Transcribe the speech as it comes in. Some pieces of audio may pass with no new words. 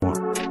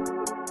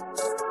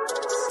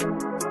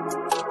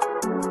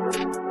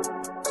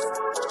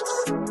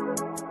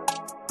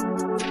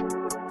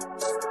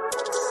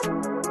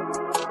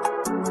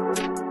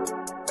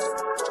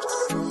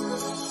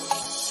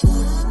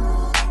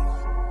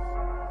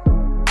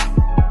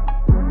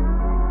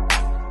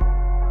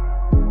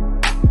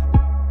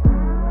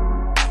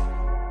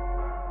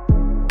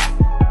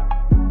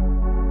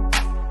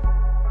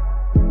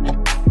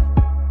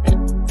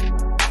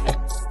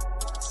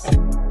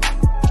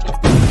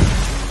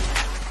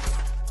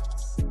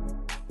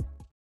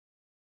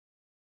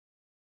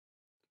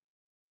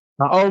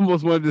I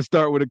almost wanted to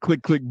start with a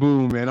click, click,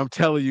 boom, man. I'm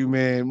telling you,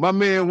 man. My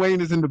man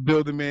Wayne is in the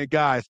building, man.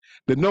 Guys,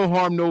 the No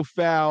Harm, No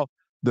Foul,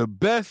 the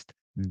best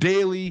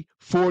daily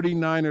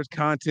 49ers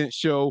content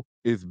show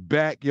is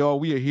back, y'all.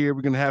 We are here.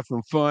 We're going to have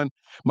some fun.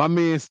 My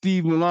man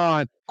Steve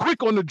Milan,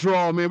 quick on the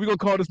draw, man. We're going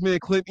to call this man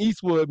Clint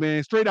Eastwood,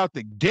 man. Straight out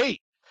the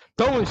gate.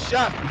 Throwing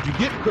shots. Did you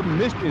get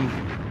permission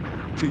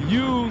to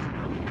use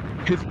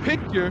his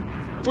picture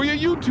for your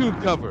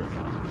YouTube cover?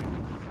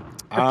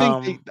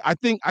 I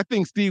think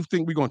Steve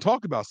think we're gonna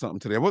talk about something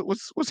today.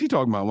 What's he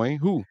talking about, Wayne?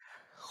 Who?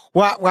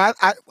 Well,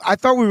 I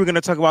thought we were going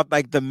to talk about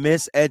like the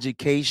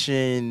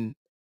miseducation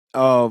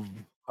of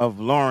of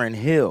Lauren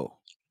Hill.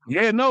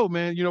 Yeah, no,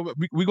 man. You know,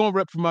 we gonna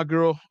rep for my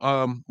girl.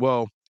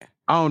 Well,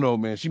 I don't know,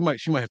 man. She might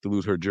have to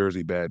lose her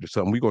jersey badge or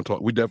something. We gonna talk.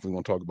 We definitely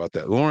gonna talk about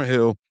that. Lauren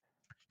Hill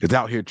is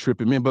out here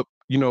tripping, man. But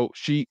you know,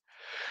 she's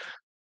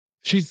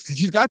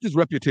got this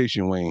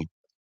reputation, Wayne,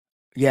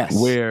 Yes.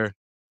 where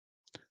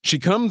she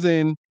comes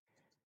in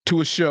to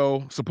a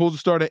show supposed to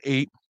start at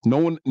 8.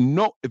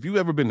 No, if you've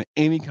ever been to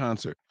any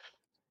concert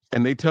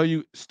and they tell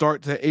you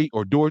starts at 8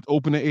 or doors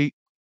open at 8,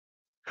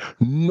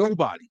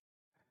 nobody,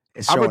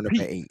 It's I showing up at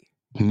repeat,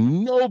 8.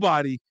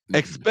 nobody Mhm.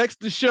 expects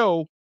the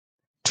show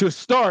to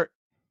start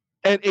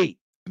at 8.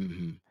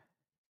 Mhm.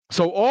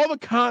 So all the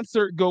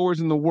concert goers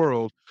in the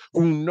world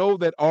who know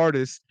that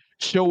artists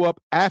show up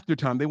after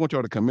time, they want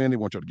y'all to come in, they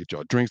want y'all to get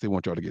y'all drinks, they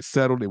want y'all to get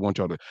settled, they want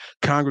y'all to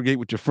congregate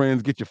with your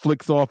friends, get your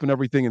flicks off and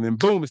everything, and then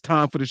boom, it's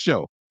time for the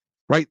show.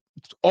 Right?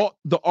 All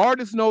the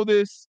artists know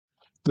this,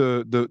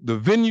 the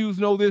venues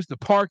know this, the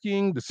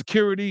parking, the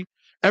security,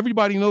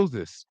 everybody knows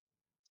this.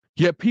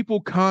 Yet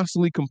people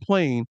constantly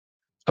complain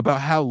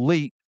about how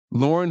late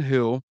Lauren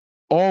Hill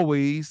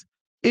always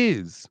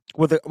is.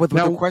 Well, the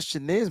Now,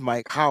 question is,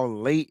 Mike, how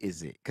late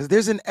is it? Because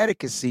there's an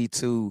etiquette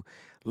to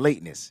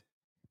lateness.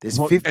 There's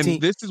well, and 15.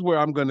 this is where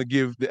I'm going to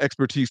give the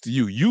expertise to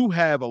you. You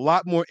have a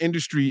lot more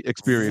industry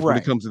experience when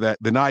it Right. comes to that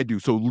than I do.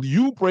 So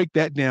you break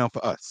that down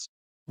for us.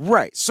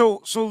 Right.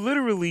 So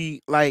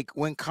literally, like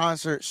when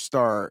concerts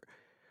start,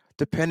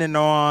 depending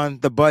on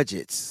the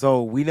budgets.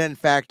 So we didn't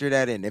factor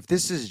that in. If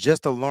this is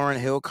just a Lauren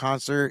Hill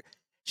concert,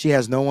 she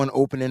has no one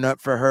opening up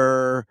for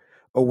her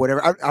or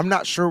whatever. I'm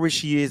not sure where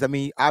she is. I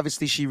mean,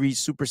 obviously she reached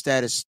super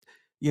status,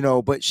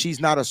 but she's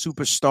not a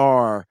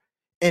superstar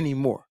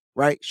anymore,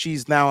 right?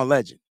 She's now a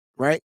legend,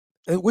 right?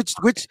 Which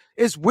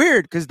is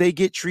weird because they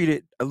get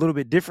treated a little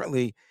bit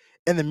differently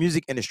in the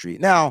music industry.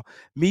 Now,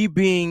 me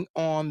being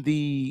on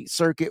the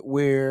circuit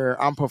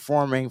where I'm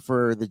performing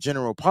for the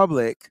general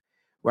public,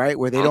 right?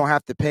 Where they Huh? don't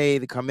have to pay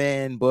to come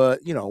in,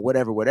 but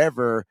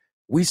whatever.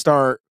 We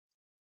start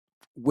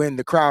when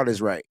the crowd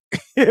is right.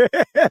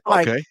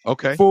 Like Okay.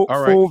 Okay. full All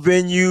right. full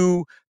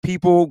venue,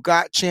 people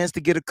got chance to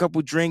get a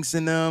couple drinks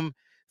in them,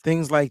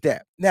 things like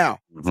that. Now,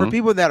 for Mhm.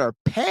 people that are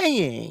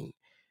paying,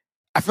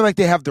 I feel like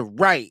they have the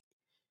right.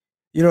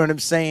 You know what I'm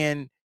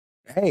saying?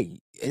 Hey,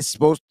 it's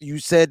supposed you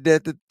said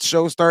that the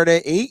show started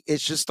at 8,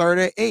 it should start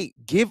at 8.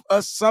 Give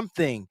us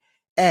something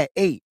at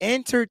 8.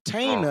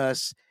 Entertain Oh,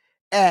 us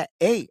at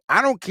 8.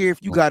 I don't care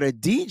if you got a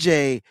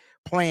DJ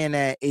playing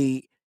at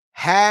 8.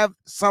 Have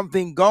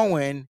something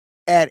going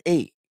at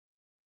 8.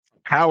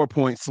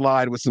 PowerPoint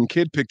slide with some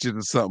kid pictures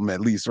or something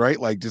at least, right?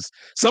 Like just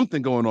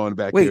something going on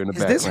back there Wait, in the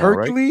is this background,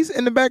 right? Hercules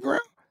in the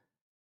background?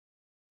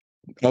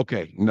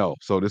 Okay. No.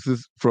 So this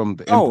is from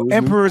the Oh, Emperor's New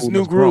Emperor's Groove. New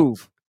That's Grump.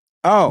 Groove.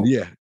 Oh,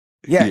 Yeah.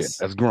 Yeah. yes.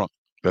 That's Grump.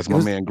 That's It my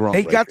was man Grump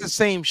they right got there. the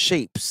same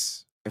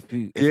shapes. If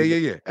Yeah, you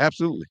yeah, yeah.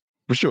 Absolutely.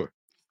 For sure.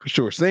 For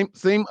sure. Same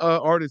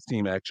artist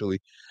team actually.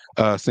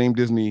 Same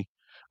Disney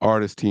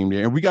artist team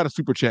there. And we got a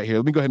super chat here.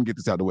 Let me go ahead and get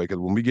this out of the way because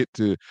when we get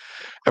to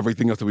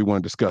everything else that we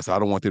want to discuss, I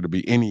don't want there to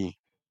be any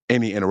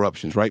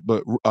interruptions, right?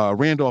 But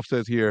Randolph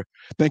says here,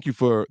 thank you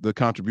for the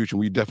contribution.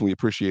 We definitely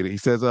appreciate it. He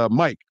says,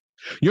 Mike,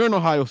 you're an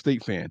Ohio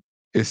State fan.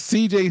 Is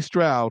CJ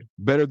Stroud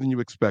better than you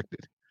expected?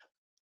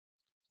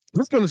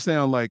 This is going to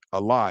sound like a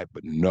lie,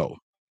 but no.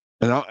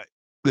 And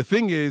the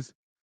thing is,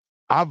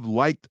 I've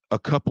liked a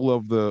couple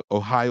of the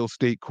Ohio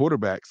State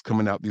quarterbacks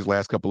coming out these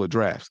last couple of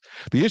drafts.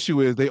 The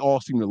issue is they all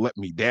seem to let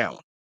me down.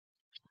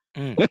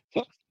 Mm.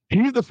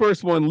 He's the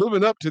first one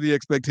living up to the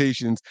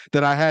expectations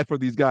that I had for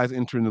these guys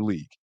entering the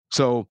league.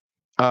 So,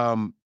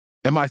 am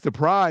I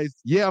surprised?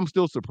 Yeah, I'm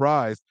still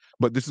surprised,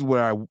 but this is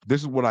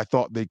what I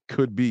thought they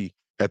could be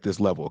at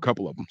this level, a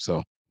couple of them.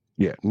 So,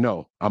 yeah,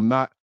 no, I'm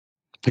not.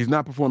 He's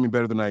not performing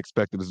better than I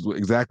expected. This is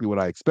exactly what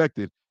I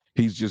expected.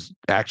 He's just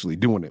actually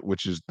doing it,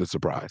 which is the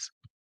surprise.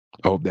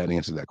 I hope that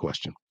answers that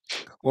question.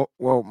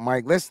 Well,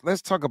 Mike,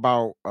 let's talk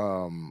about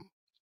we'll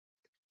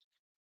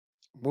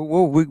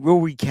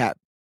recap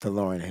the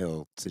Lauren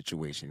Hill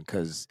situation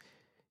because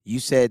you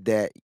said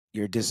that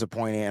you're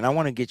disappointed, and I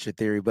want to get your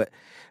theory. But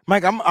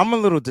Mike, I'm a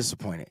little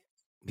disappointed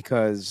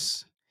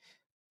because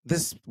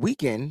this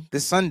weekend,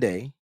 this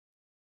Sunday,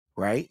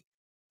 right?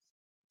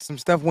 Some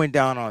stuff went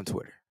down on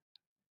Twitter,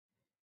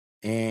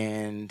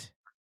 and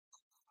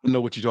I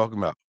know what you're talking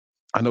about.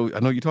 I know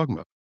you're talking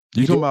about.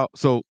 You you did. talking about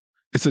so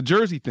it's a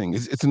Jersey thing.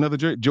 It's another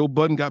Jersey. Joe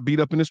Budden got beat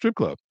up in the strip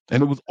club,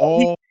 and it was No,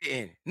 he all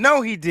didn't.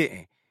 No, he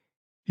didn't.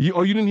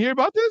 You didn't hear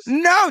about this?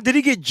 No, did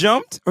he get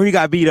jumped or he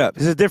got beat up?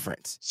 There's a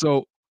difference.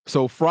 So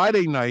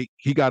Friday night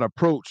he got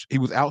approached. He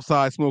was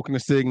outside smoking a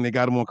cig, and they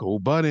got him on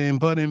cold button,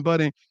 button,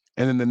 button.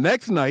 And then the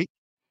next night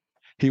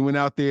he went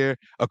out there.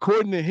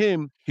 According to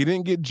him, he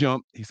didn't get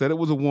jumped. He said it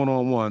was a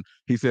one-on-one.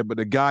 He said, but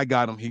the guy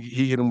got him. He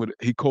hit him with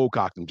he cold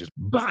cocked him, just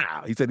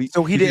bow. He said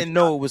So he he gets didn't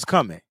know it was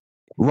coming.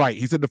 right.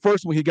 He said the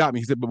first one he got me.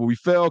 He said, but when we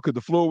fell because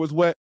the floor was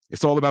wet,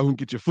 it's all about who can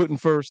get your footing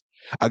first.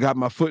 I got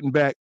my footing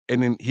back,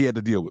 and then he had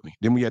to deal with me.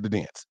 Then we had to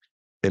dance.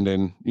 And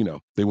then,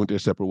 they went their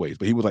separate ways.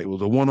 But he was like, it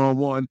was a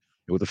one-on-one.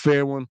 It was a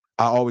fair one.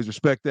 I always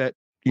respect that.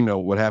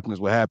 What happened is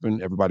what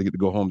happened. Everybody get to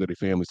go home to their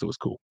family, so it's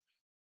cool.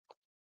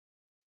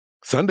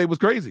 Sunday was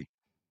crazy.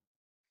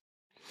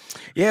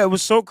 Yeah, it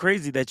was so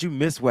crazy that you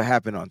missed what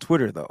happened on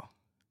Twitter, though.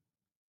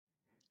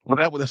 Well,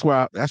 that's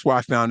why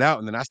I found out,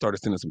 and then I started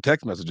sending some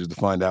text messages to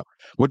find out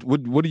what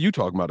are you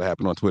talking about that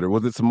happened on Twitter?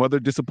 Was it some other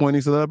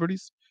disappointing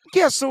celebrities?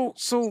 Yeah, so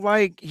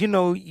like,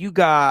 you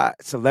got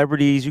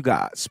celebrities, you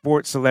got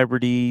sports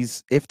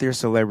celebrities, if they're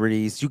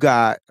celebrities, you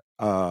got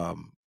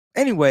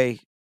anyway,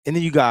 and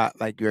then you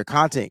got like your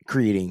content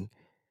creating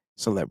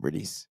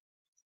celebrities.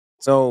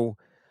 So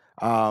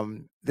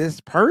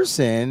this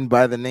person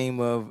by the name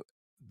of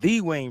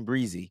the Wayne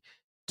Breezy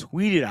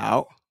tweeted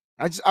out.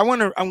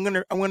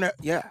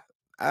 Yeah,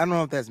 I don't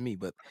know if that's me,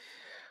 but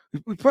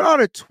we put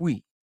out a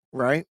tweet,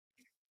 right?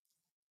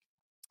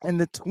 And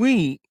the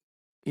tweet,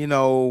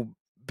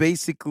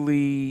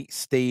 basically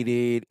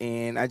stated,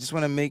 and I just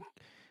want to make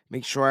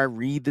sure I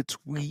read the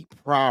tweet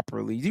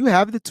properly. Do you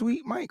have the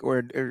tweet, Mike,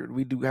 or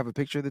we do have a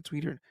picture of the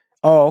tweeter?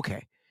 Oh,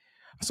 okay.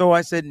 So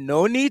I said,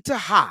 no need to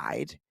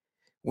hide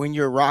when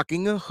you're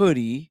rocking a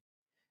hoodie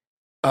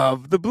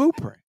of the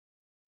blueprint.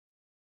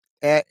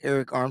 At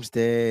Arik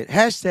Armstead,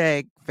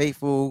 hashtag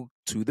faithful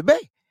to the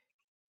Bay.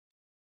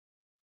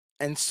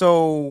 And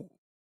so,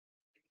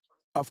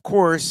 of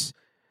course,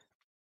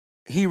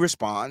 he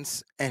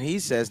responds and he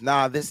says,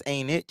 nah, this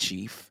ain't it,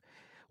 Chief.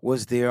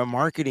 Was there a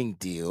marketing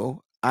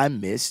deal I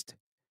missed?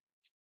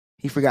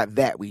 He forgot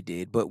that we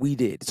did, but we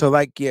did. So,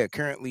 like, yeah,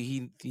 currently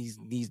he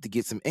needs to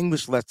get some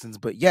English lessons.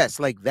 But yes,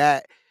 like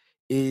that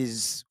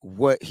is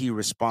what he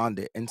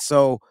responded. And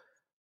so,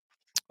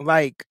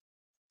 like,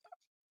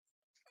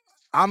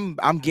 I'm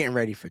getting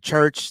ready for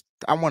church.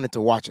 I wanted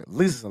to watch at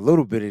least a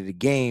little bit of the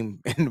game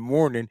in the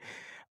morning,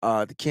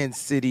 the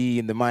Kansas City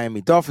and the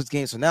Miami Dolphins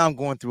game. So now I'm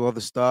going through all the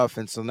stuff,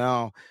 and so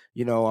now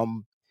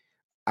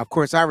of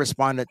course I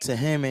responded to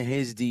him in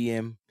his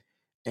DM,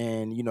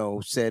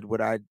 and said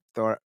what I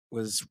thought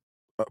was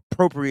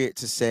appropriate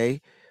to say.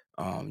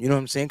 You know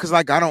what I'm saying? Because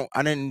like I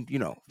didn't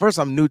first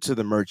I'm new to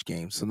the merch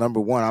game, so number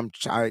one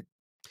I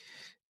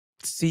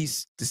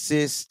cease,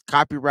 desist,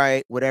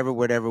 copyright, whatever.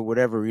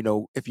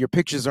 If your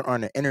pictures are on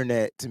the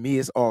internet, to me,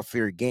 it's all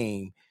fair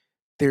game.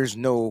 There's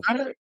no,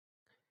 and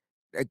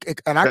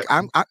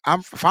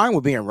I'm fine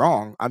with being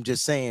wrong. I'm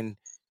just saying,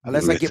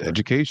 unless I It's get.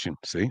 education.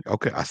 See,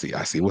 okay, I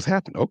see what's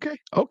happening.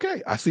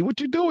 Okay, I see what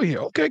you're doing here.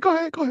 Okay, go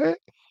ahead.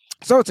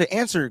 So to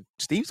answer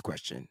Steve's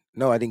question,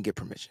 no, I didn't get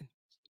permission.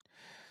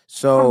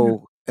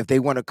 So if they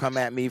want to come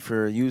at me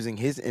for using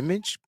his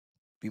image,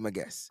 be my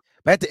guest.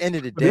 But at the end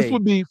of the This day,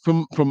 would be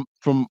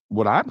from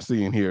what I'm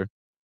seeing here.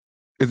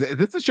 Is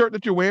this the shirt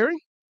that you're wearing?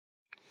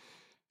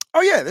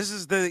 oh yeah, this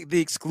is the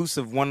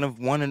exclusive one of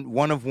one and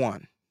one of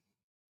one.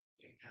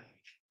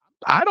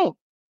 I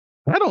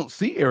don't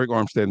see Arik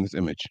Armstead in this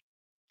image.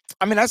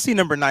 I mean, I see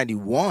number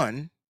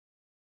 91.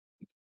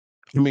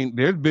 I mean,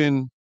 there's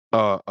been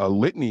a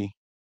litany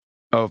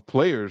of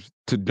players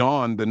to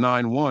don the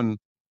 9-1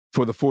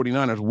 for the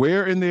 49ers.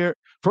 Where in there?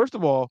 First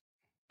of all,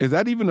 is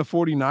that even a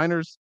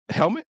 49ers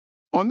helmet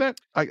on that?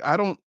 I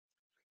don't.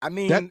 I That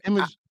mean,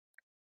 image.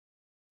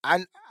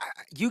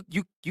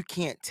 you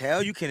can't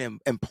tell. You can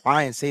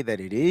imply and say that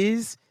it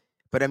is,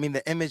 but I mean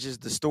the image is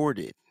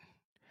distorted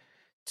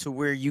to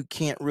where you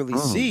can't really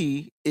Mm,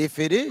 see if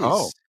it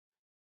oh, is.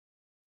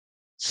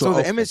 so So the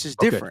okay, image is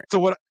okay. different.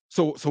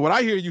 So what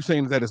I hear you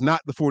saying is that it's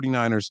not the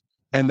 49ers,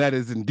 and that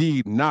is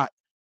indeed not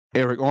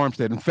Arik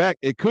Armstead. In fact,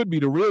 it could be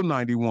the real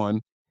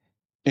 91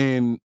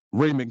 in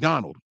Ray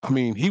McDonald. I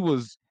mean, he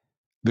was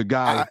the I,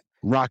 guy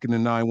rocking the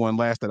 9-1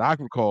 last that I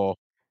can recall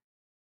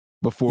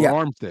before yeah,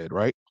 Armstead,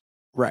 right?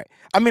 right.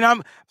 I mean,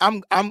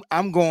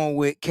 I'm going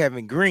with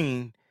Kevin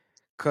Green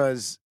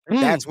because Mm,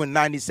 that's when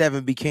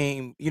 97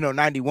 became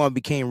 91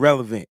 became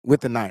relevant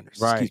with the Niners.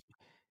 right.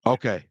 Excuse me.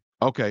 Yeah.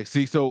 Okay.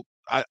 See, so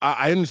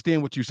I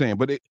understand what you're saying,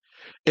 but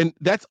and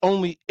that's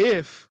only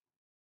if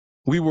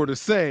we were to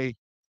say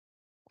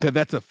that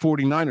that's a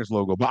 49ers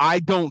logo, but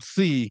I don't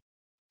see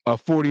a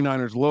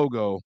 49ers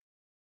logo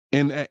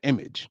in that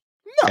image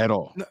No, at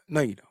all.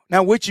 no, you don't.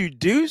 Now, what you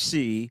do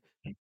see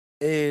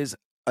is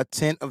a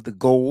tint of the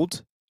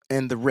gold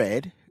and the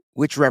red,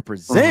 which Mhm.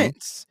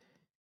 represents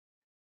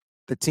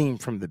the team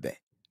from the Bay.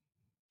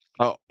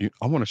 Oh,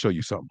 I want to show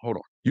you something. Hold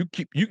on. You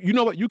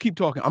know what? You keep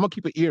talking. I'm gonna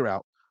keep an ear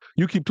out.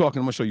 You keep talking.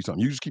 I'm gonna show you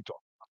something. You just keep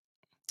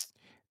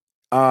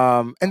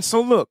talking. And so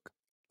look,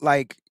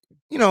 like,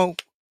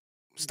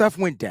 stuff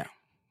went down.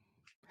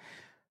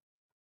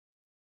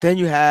 Then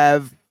you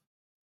have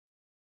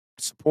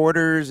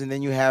supporters, and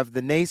then you have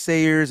the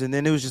naysayers, and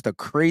then it was just a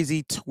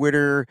crazy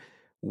Twitter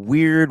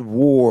weird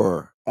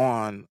war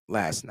on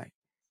last night.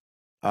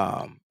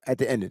 At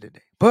the end of the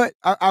day, but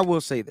I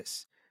will say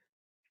this: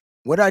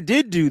 what I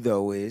did do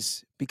though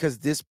is because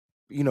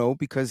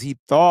because he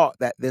thought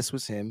that this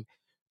was him,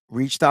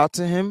 reached out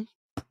to him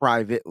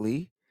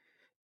privately,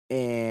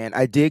 and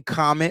I did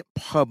comment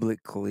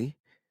publicly.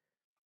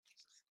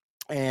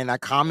 And I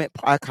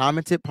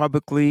commented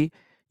publicly,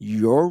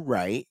 "You're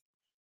right.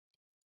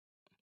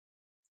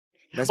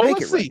 Let's Well, make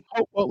let's it right." see.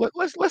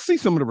 Let's see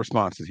some of the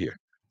responses here.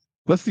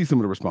 Let's see some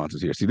of the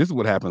responses here. See, this is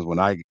what happens when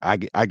I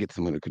get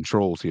some of the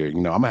controls here.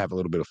 I'm gonna have a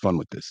little bit of fun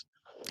with this.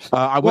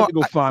 I went Well, to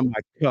go find my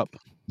cup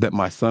that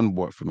my son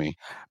bought for me.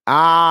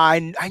 how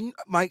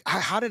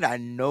did I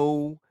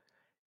know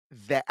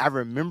that? I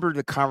remember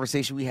the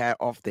conversation we had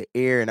off the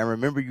air, and I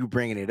remember you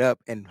bringing it up,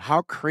 and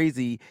how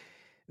crazy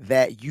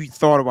that you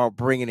thought about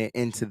bringing it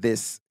into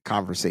this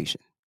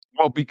conversation.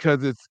 Well,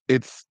 because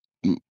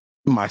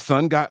my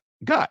son got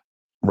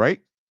right.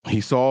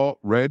 He saw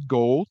red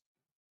gold,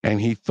 and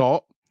he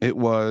thought it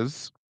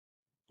was,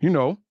 you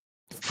know,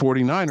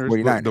 49ers.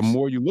 But the 49ers.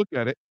 more you look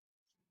at it,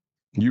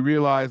 you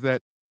realize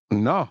that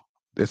no,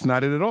 that's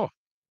not it at all.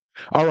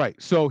 All right.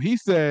 So he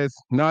says,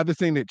 "Nah,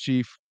 this ain't it,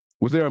 Chief.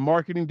 Was there a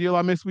marketing deal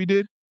I missed we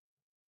did?"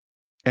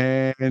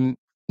 And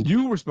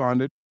you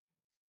responded,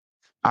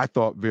 I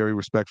thought very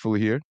respectfully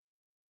here,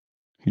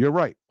 "You're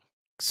right.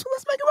 So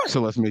let's make it right.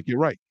 So let's make it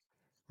right."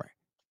 Right.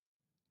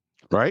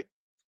 Right?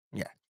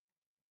 Yeah.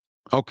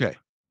 Okay.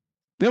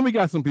 Then we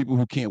got some people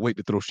who can't wait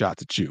to throw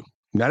shots at you.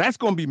 Now that's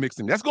going to be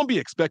mixing. That's going to be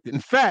expected.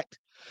 In fact,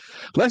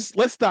 let's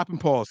stop and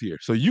pause here.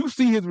 So you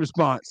see his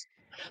response.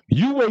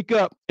 You wake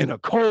up in a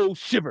cold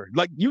shiver.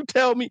 Like you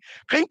tell me,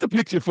 paint the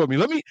picture for me.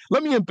 Let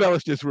me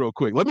embellish this real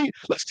quick.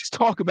 Let's just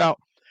talk about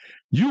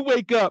you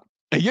wake up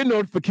and your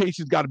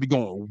notifications got to be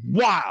going,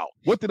 wow,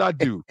 what did I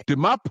do? Did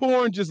my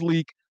porn just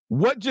leak?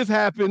 What just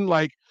happened?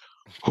 Like,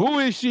 who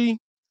is she?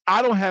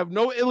 I don't have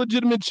no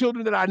illegitimate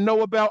children that I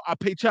know about. I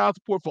pay child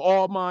support for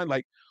all mine.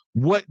 Like,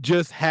 what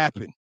just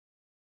happened?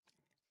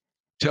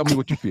 Tell me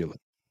what you're feeling.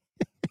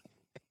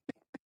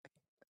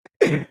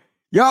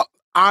 Yo,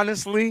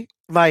 honestly,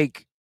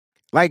 like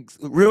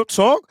real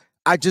talk,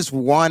 I just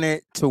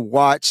wanted to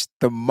watch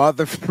the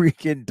mother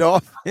freaking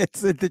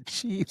Dolphins and the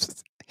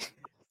Chiefs.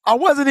 I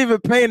wasn't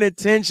even paying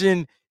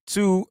attention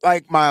to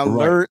like my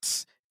Right.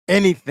 alerts,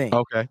 anything.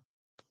 Okay.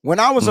 When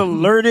I was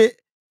alerted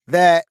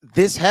that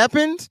this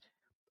happened,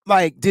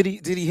 like did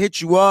he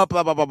hit you up,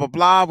 blah blah blah blah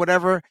blah,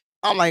 whatever.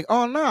 I'm like,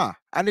 oh nah.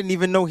 I didn't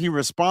even know he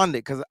responded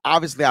because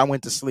obviously I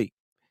went to sleep.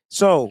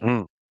 So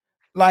Mm.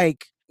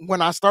 like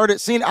when I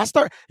started seeing,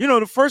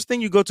 the first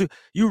thing you go to,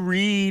 you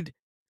read.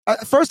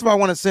 First of all, I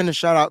want to send a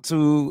shout out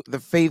to the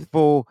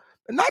faithful,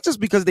 not just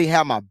because they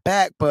have my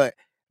back, but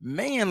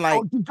man, like,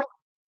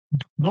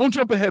 Don't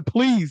jump ahead,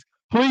 please.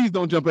 Please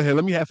don't jump ahead.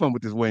 Let me have fun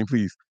with this, Wayne,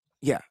 please.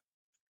 yeah.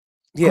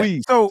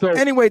 Please. So So,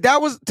 anyway,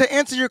 that was to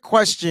answer your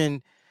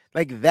question,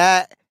 like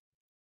that.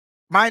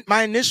 My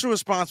initial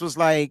response was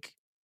like,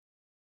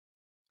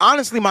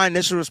 honestly,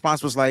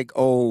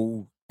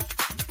 oh,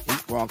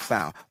 wrong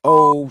sound.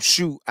 Oh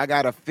shoot, I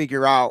gotta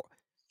figure out.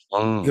 You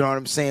know what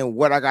I'm saying?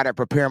 What I gotta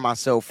prepare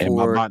myself am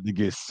I for. about to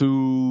get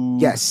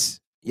sued? Yes.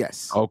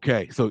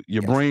 Okay. So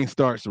your Yes. brain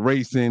starts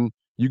racing.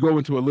 You go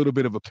into a little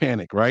bit of a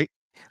panic, right?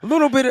 A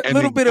little bit And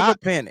then of a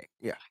panic.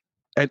 Yeah.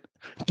 and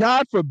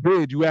God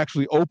forbid you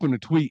actually open the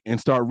tweet and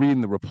start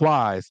reading the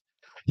replies.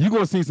 You're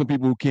gonna see some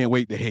people who can't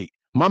wait to hate.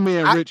 My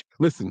man I, Rich,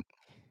 listen,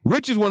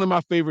 Rich is one of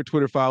my favorite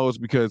Twitter followers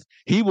because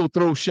he will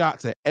throw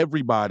shots at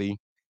everybody.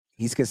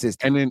 He's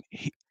consistent. And then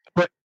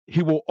but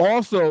he will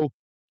also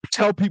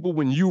tell people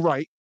when you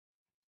write,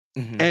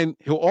 and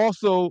he'll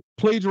also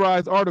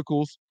plagiarize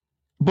articles,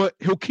 but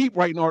he'll keep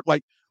writing art.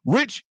 Like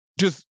Rich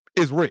just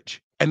is Rich.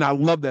 And I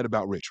love that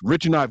about Rich.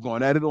 Rich and I have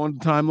gone at it on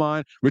the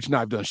timeline. Rich and I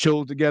have done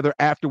shows together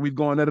after we've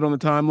gone at it on the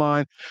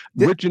timeline.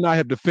 Rich and I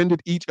have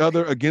defended each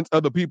other against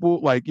other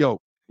people. Like, yo,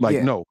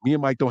 no, me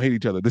and Mike don't hate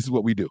each other. This is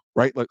what we do,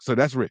 right? Like, so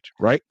that's Rich,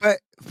 right?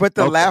 But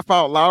the laugh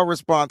out loud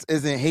response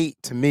isn't hate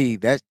to me.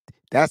 Rich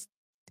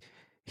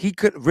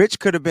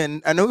could have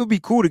been. I know it would be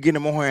cool to get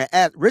him on here and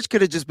ask. Rich could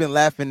have just been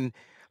laughing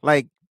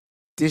like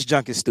this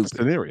junk is stupid.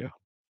 Scenario.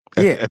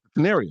 Yeah.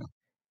 Scenario.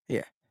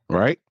 Yeah.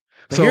 Right.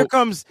 But so here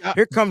comes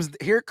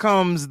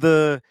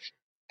the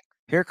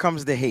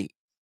hate.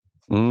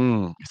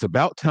 It's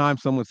about time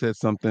someone says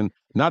something,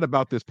 not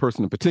about this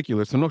person in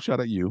particular, so no shot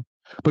at you,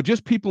 but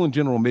just people in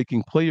general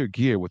making player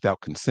gear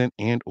without consent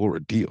and or a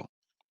deal.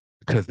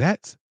 Because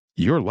that's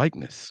your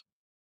likeness.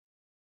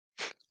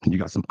 You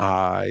got some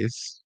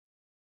eyes,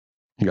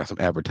 you got some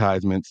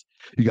advertisements,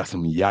 you got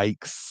some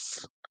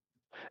yikes.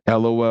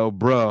 LOL,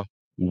 bruh.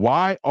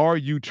 Why are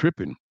you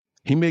tripping?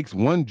 He makes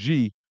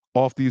 1G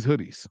off these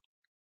hoodies.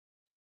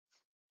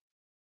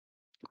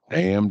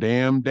 Damn.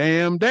 They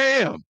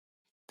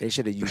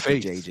should have used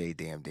the JJ.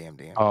 Damn.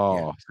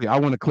 Oh, see, I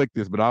want to click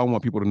this, but I don't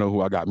want people to know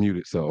who I got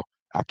muted. So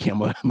I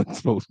can't. I'm gonna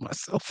expose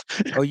myself.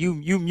 Oh, you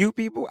mute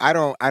people? I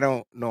don't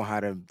know how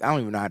to. I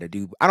don't even know how to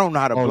do. I don't know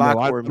how to Oh no,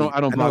 block or mute. I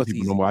don't I know block it's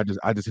people no easy. more.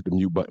 I just hit the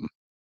mute button.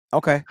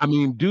 Okay. I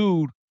mean,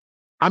 dude.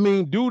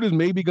 Dude is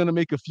maybe gonna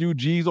make a few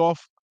G's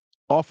off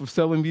of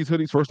selling these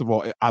hoodies. First of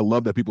all, I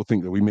love that people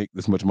think that we make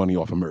this much money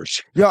off of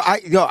merch.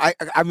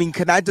 I mean,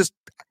 can I just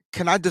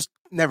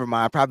never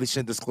mind. I probably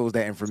shouldn't disclose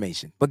that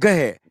information. But go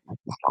ahead.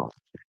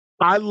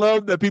 I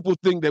love that people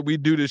think that we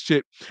do this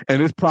shit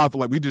and it's profit.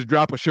 Like we just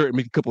drop a shirt and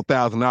make a couple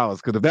 $1,000.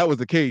 Because if that was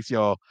the case,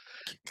 y'all,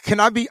 Can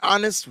I be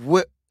honest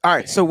with all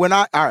right, so when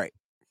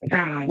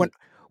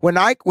when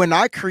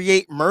I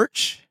create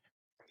merch,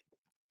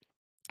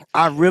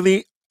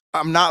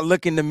 I'm not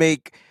looking to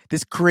make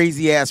this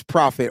crazy ass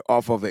profit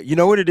off of it. You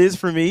know what it is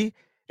for me?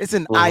 It's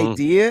an mm-hmm,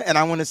 idea and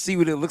I want to see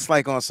what it looks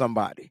like on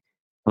somebody.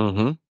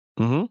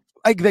 mm-hmm, mm-hmm.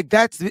 Like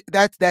that's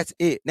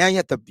it. Now I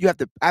have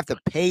to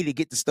pay to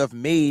get the stuff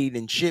made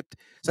and shipped.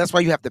 So that's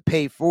why you have to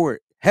pay for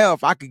it. Hell,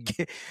 if I could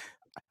get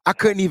I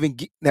couldn't even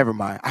get never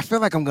mind. I feel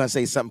like I'm gonna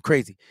say something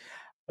crazy.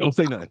 Don't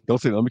say nothing. Don't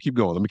say nothing. Let me keep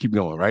going. Let me keep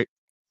going. Right?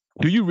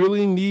 Do you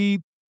really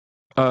need?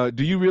 Do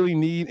you really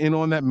need in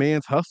on that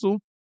man's hustle?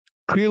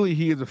 Clearly,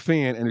 he is a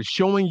fan and is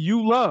showing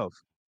you love.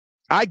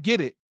 I get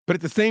it, but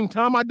at the same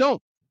time, I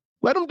don't.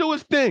 Let him do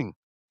his thing.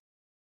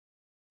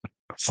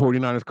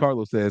 49ers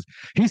Carlos says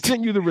he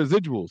sent you the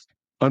residuals.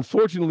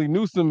 Unfortunately,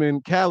 Newsom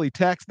and Cali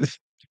taxed this.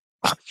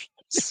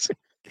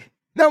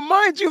 Now,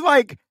 mind you,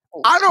 like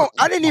I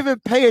didn't even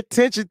pay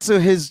attention to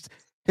his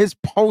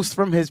post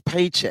from his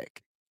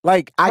paycheck.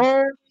 Like I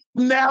Oh,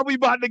 now we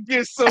about to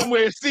get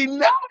somewhere. See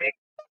now.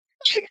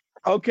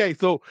 Okay,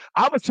 so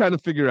I was trying to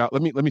figure out.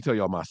 Let me tell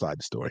y'all my side of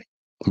the story.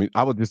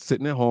 I was just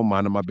sitting at home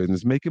minding my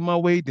business, making my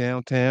way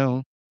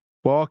downtown,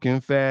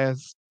 walking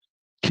fast,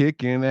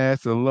 kicking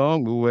ass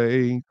along the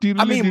way.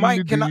 I mean,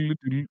 Mike, can I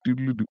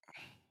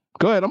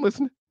Go ahead, I'm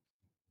listening.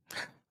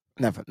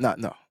 never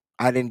no.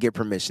 I didn't get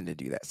permission to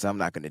do that, so I'm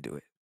not gonna do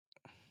it.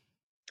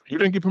 You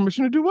didn't get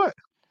permission to do what?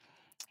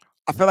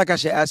 I feel like I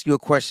should ask you a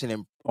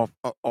question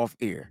off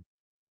air.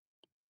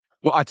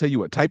 Well, I tell you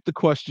what, type the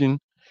question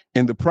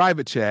in the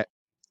private chat.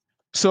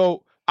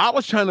 So I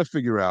was trying to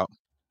figure out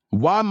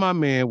why my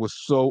man was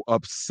so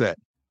upset.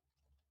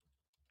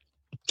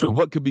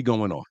 What could be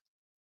going on?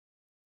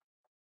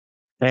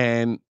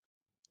 And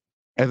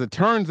as it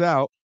turns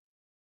out,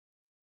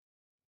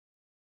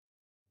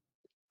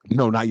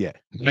 no, not yet.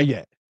 Not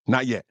yet.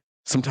 Not yet.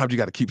 Sometimes you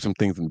got to keep some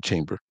things in the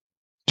chamber.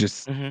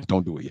 Just Mm-hmm.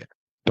 don't do it yet.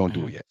 Don't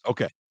do Mm-hmm. it yet.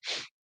 Okay.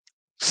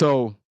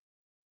 So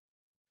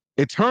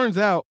it turns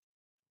out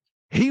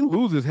he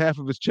loses half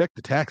of his check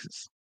to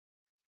taxes.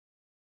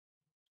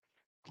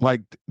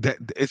 Like that,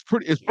 it's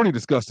pretty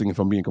disgusting if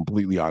I'm being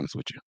completely honest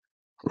with you.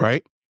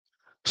 Right?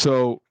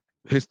 So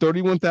his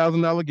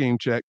 $31,000 game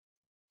check,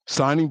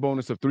 signing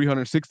bonus of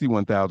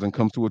 $361,000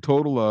 comes to a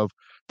total of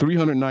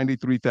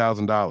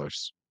 $393,000.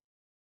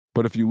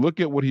 But if you look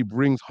at what he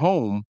brings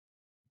home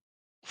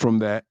from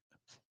that,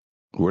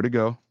 where'd it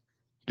go?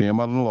 Damn,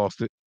 I done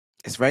lost it.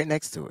 It's right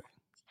next to it.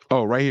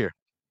 Oh, right here.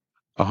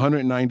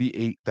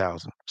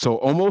 198,000. So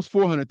almost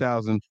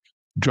 400,000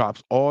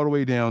 drops all the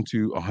way down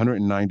to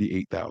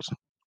 198,000.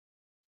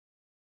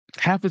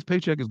 Half his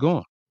paycheck is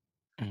gone.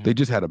 Mm-hmm. They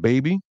just had a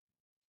baby.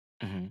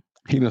 Mm-hmm.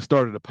 He done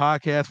started a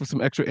podcast for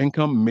some extra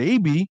income.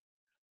 Maybe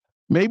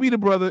the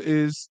brother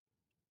is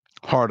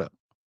hard up.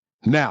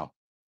 Now,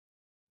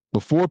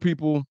 before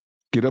people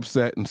get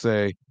upset and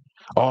say,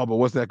 "Oh, but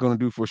what's that going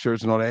to do for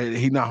shirts and all that?"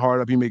 He's not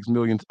hard up. He makes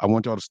millions. I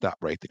want y'all to stop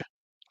right there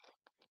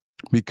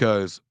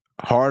because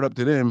hard up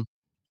to them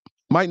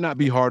might not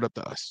be hard up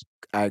to us.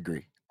 I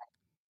agree.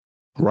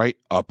 Right?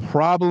 A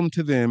problem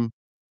to them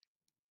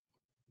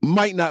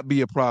might not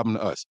be a problem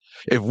to us.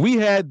 If we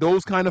had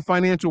those kind of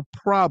financial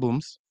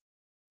problems,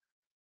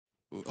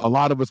 a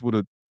lot of us would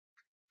have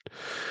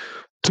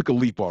took a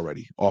leap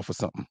already off of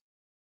something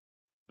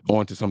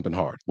onto something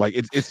hard. Like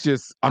it's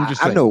just I'm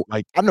just I saying, know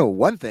like I know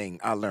one thing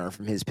I learned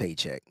from his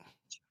paycheck.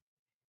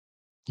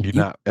 you're You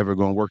not ever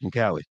going to work in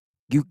Cali.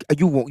 you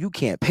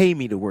can't pay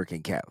me to work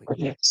in Cali.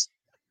 Yes.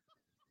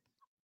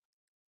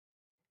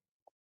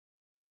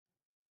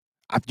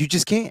 You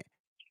just can't.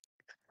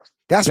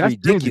 That's That's crazy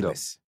though.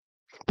 ridiculous.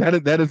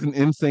 That is an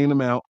insane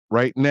amount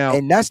right now.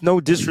 And that's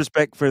no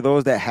disrespect for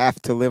those that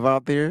have to live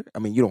out there. I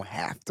mean, you don't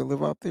have to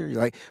live out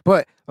there.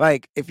 But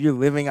like if you're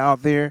living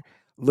out there,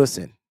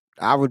 listen,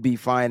 I would be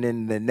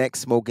finding the next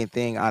smoking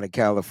thing out of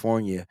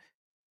California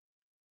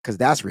because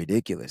that's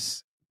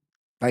ridiculous.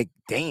 Like,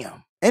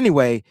 damn.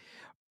 Anyway,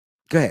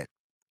 go ahead.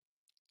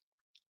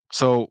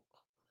 So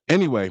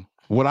anyway,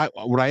 what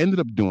I ended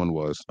up doing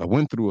was I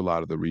went through a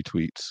lot of the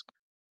retweets,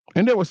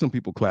 and there were some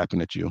people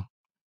clapping at you,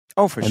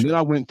 Oh, for and then sure.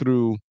 I went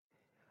through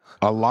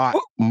a lot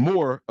Well,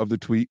 more of the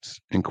tweets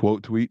and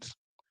quote tweets,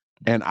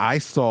 and I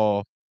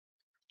saw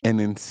an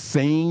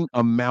insane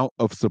amount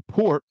of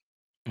support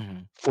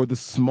mhm, for the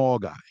small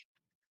guy.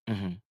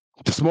 mhm.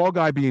 The small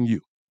guy being you,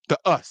 the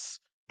us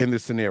in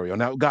this scenario.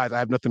 Now, guys, I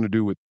have nothing to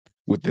do with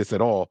this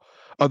at all,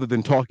 other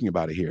than talking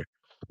about it here.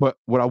 But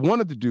what I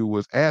wanted to do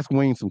was ask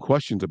Wayne some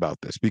questions about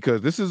this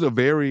because this is a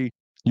very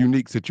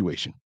unique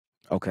situation.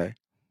 Okay.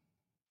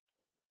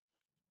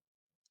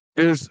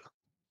 There's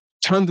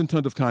tons and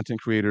tons of content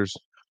creators,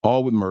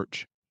 all with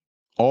merch,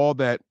 all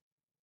that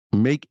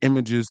make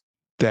images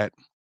that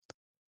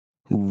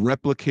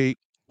replicate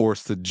or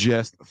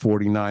suggest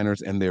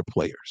 49ers and their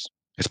players.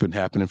 It's been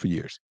happening for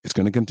years. It's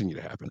going to continue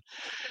to happen.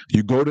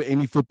 You go to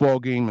any football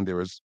game and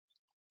there is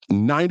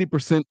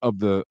 90% of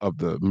the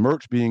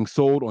merch being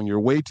sold on your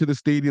way to the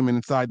stadium and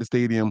inside the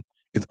stadium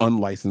is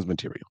unlicensed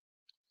material.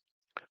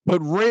 But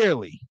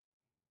rarely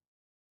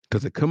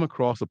does it come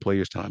across a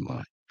player's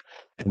timeline.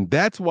 And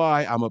that's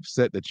why I'm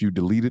upset that you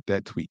deleted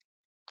that tweet.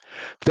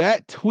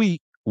 That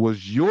tweet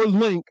was your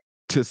link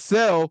to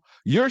sell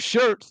your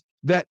shirts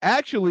that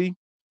actually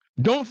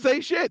don't say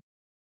shit.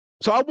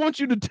 So I want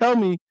you to tell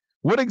me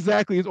what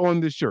exactly is on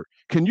this shirt.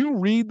 Can you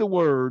read the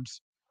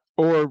words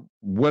or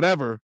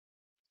whatever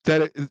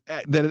that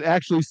it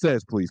actually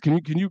says, please? Can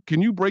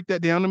you break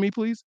that down to me,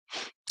 please?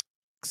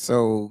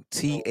 So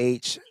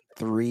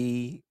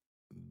TH3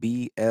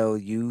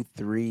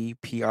 BLU3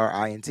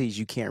 PRINT.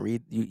 You can't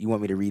read. You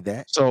want me to read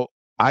that? So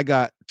I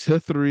got to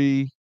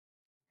three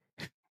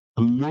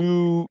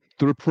blue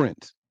through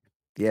print.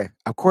 Yeah.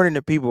 According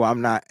to people,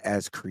 I'm not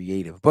as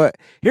creative. But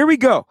here we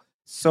go.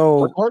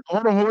 So Hold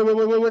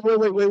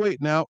on,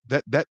 wait. Now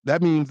that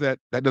means that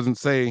doesn't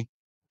say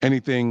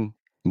anything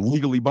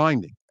legally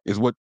binding. Is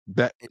what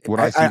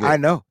I see I there,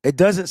 know it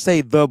doesn't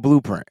say the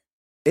blueprint.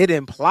 It which is what.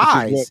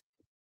 implies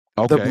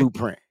the Okay.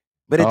 blueprint,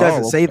 but it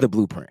doesn't Oh, say okay. the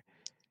blueprint.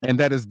 And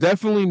that is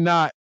definitely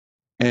not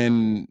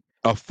an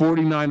a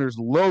 49ers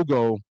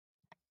logo on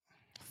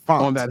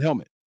Font. that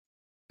helmet.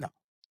 No.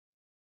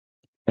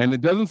 And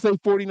it doesn't say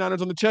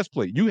 49ers on the chest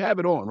plate. You have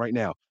it on right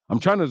now. I'm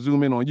trying to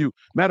zoom in on you.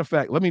 Matter of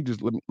fact, let me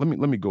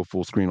go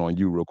full screen on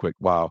you real quick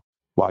while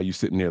you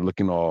sitting there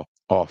looking all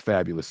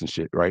fabulous and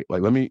shit, right?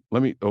 Like let me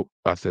oh,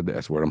 I said the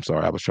S word. I'm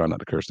sorry. I was trying not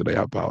to curse today.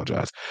 I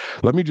apologize.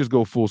 Let me just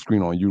go full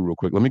screen on you real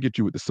quick. Let me get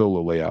you with the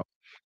solo layout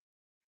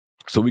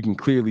so we can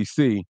clearly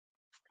see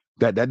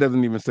that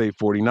doesn't even say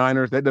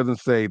 49ers. That doesn't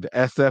say the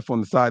SF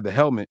on the side of the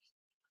helmet.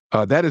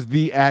 That is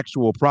the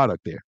actual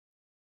product there.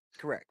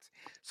 Correct.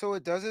 So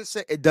it doesn't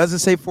say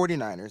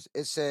 49ers.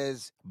 It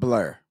says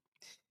Blur.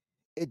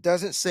 It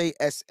doesn't say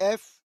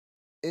SF.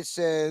 It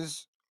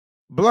says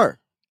Blur.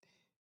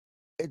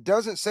 It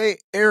doesn't say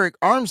Arik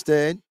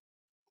Armstead.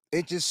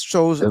 It just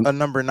shows And a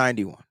number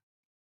 91.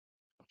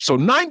 so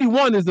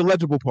 91 is the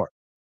legible part.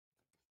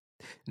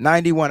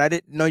 91. I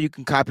didn't know you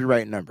can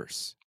copyright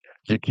numbers.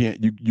 You can't.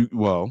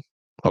 Well,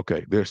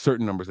 okay. There are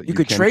certain numbers that You you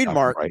could can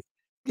trademark. copyright.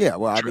 Yeah,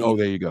 well, I Oh, mean,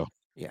 there you go.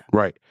 yeah.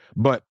 Right,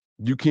 but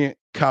you can't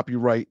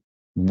copyright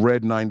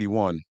Red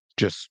 91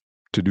 just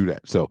to do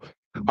that. So,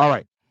 all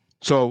right.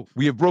 So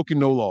we have broken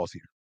no laws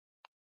here.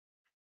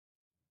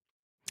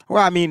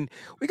 Well, I mean,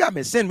 we got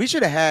Miss Sin. We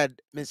should have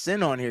had Miss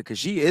Sin on here because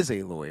she is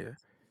a lawyer.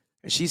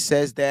 And she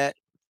says that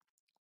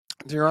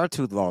there are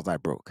two laws I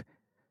broke.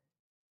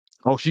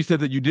 Oh, she said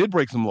that you did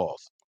break some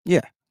laws.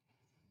 Yeah.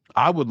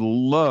 I would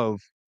love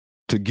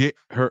to get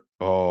her.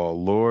 Oh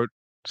Lord,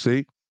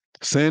 see,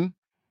 Sin.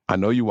 I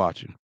know you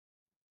watching.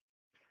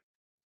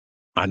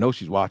 I know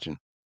she's watching.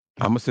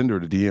 I'm gonna send her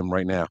the DM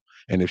right now,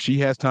 and if she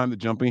has time to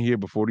jump in here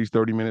before these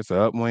 30 minutes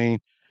are up, Wayne,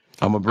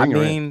 I'm gonna I bring her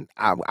in. mean,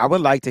 I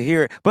would like to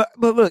hear it. But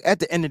look, at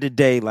the end of the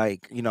day,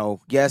 like,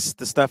 yes,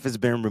 the stuff has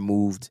been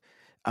removed.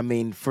 I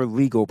mean, for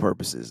legal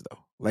purposes though.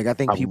 Like I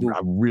think people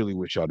I really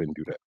wish I didn't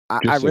do that. I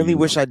Just so really you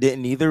know. wish I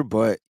didn't either,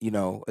 but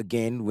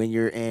again, when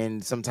you're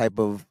in some type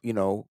of,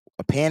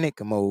 a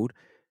panic mode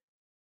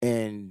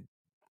and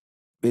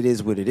it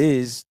is what it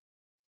is,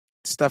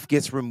 stuff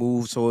gets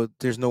removed so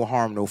there's no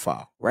harm, no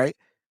foul, right?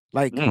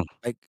 Like Mm.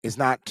 like it's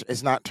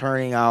not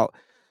turning out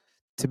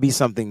to be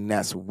something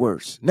that's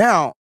worse.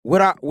 Now,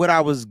 what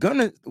I was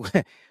gonna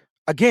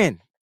again,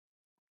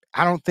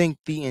 I don't think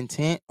the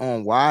intent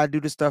on why I do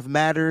the stuff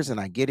matters, and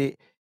I get it.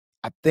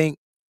 I think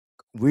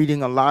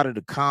reading a lot of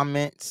the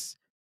comments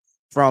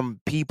from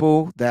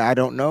people that I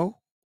don't know,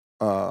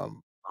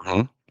 um,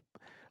 Uh-huh.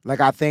 like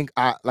I think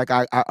I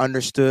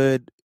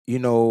understood,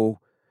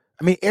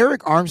 I mean, Arik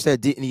Armstead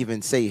didn't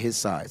even say his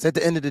sides. At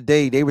the end of the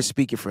day, they were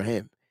speaking for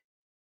him.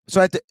 So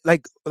at the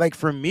like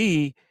for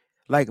me,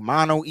 like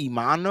mano y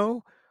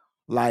mano,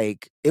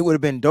 like it would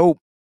have been dope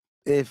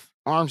if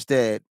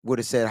Armstead would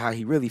have said how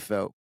he really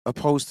felt,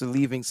 opposed to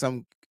leaving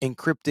some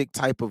encryptic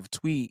type of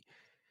tweet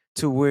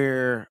to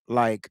where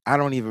like I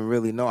don't even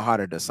really know how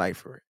to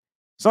decipher it.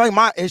 So like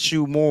my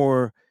issue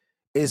more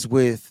is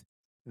with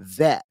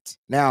that.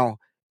 Now,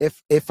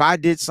 if I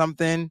did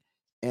something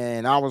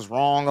and I was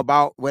wrong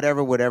about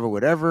whatever,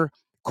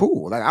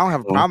 cool. Like I don't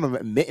have a Uh-huh. problem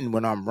admitting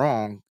when I'm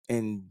wrong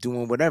and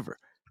doing whatever.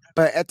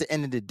 But at the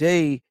end of the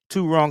day,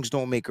 two wrongs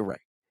don't make a right.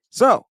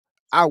 So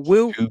I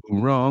will. Two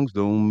wrongs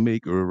don't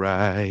make a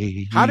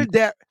right. How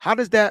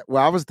does that?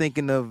 Well, I was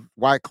thinking of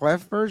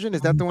Wyclef version.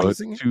 Is that the one you're But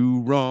singing?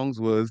 two wrongs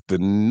was the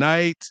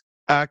night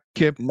I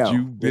kept No,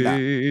 you you're not.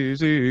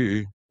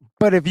 busy.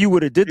 But if you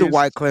would have did the It's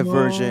Wyclef wrong.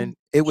 version,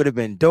 it would have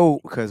been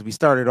dope because we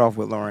started off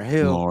with Lauren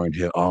Hill, Lauren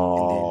Hill. and then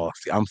Oh,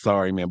 see, I'm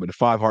sorry, man, but the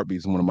Five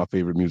Heartbeats is one of my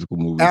favorite musical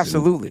movies, and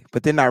absolutely,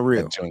 but they're not that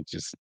real. joint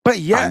just, But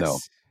I know.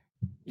 yes,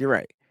 You're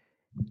right.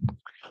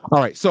 All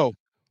right, so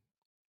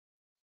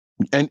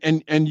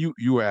and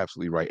you were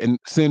absolutely right. And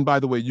Sin, by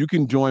the way, you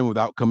can join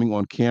without coming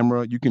on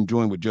camera. You can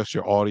join with just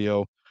your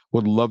audio.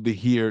 Would love to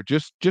hear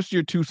just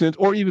your 2 cents,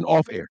 or even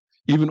off air.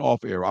 Even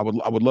off air, I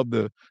would love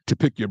to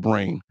pick your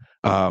brain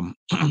um,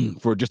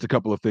 for just a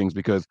couple of things,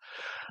 because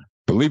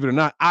believe it or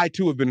not, I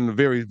too have been in a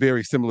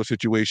very similar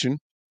situation,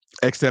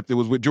 except it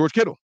was with George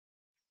Kittle,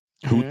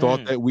 who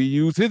thought Mhm. that we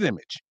used his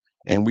image,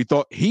 and we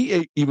thought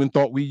even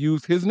thought we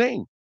used his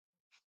name.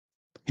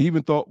 He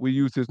even thought we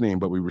used his name,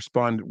 but we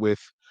responded with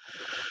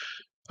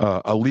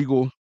a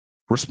legal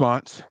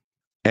response,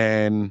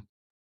 and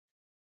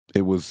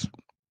it was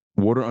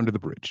water under the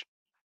bridge.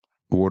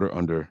 Water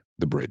under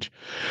the bridge.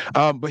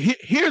 But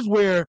here's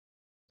where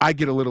I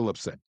get a little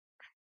upset.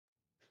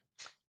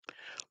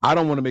 I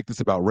don't want to make this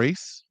about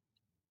race.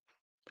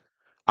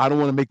 I don't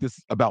want to make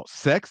this about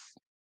sex.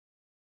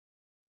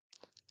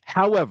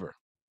 However,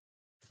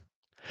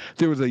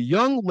 there was a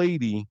young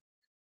lady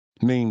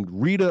named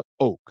Rita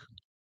Oak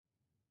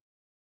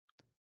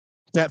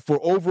that for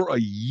over a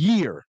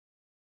year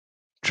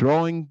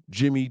drawing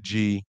Jimmy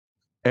G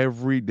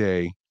every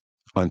day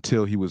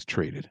until he was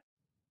traded.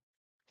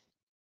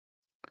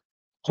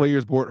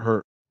 Players bought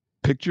her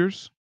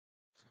pictures.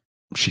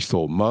 She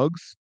sold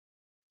mugs.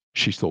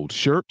 She sold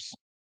shirts,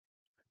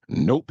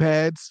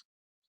 notepads,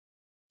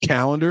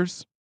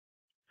 calendars.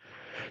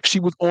 She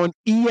was on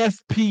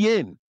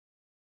ESPN,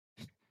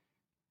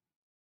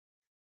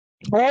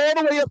 all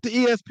the way up to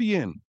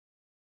ESPN.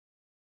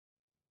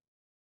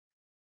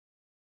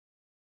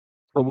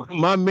 So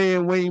my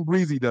man Wayne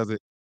Breezy does it.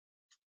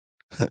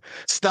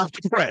 Stop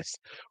the press.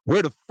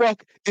 Where the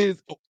fuck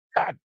is? Oh,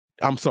 God.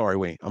 I'm sorry,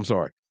 Wayne. I'm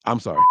sorry. I'm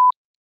sorry.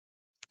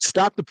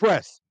 Stop the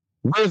press.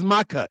 Where's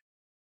my cut?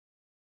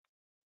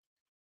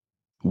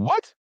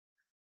 What?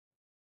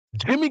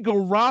 Jimmy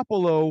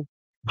Garoppolo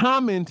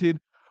commented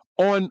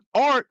on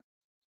art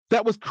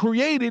that was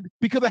created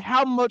because of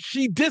how much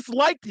she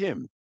disliked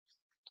him.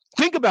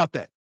 Think about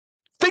that.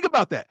 Think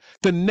about that.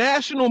 The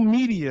national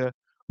media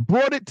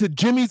brought it to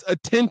Jimmy's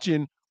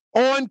attention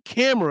on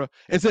camera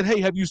and said, "Hey,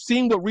 have you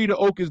seen what Rita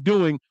Oak is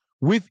doing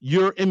with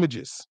your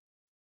images?"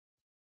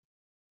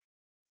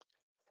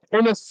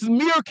 And a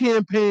smear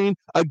campaign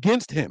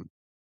against him.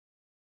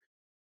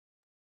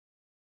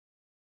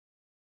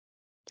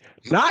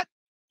 Not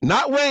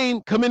not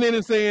Wayne coming in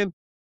and saying,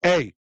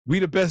 "Hey, we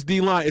the best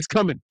D line. It's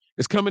coming.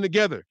 It's coming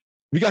together.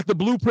 We got the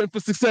blueprint for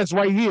success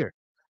right here."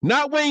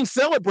 Not Wayne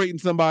celebrating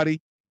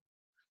somebody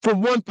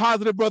from one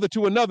positive brother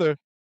to another.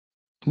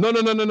 No,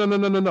 no, no, no, no, no,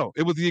 no, no, no.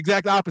 It was the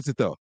exact opposite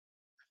though.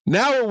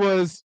 Now it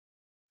was,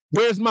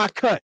 where's my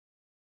cut?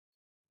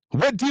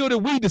 What deal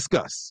did we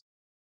discuss?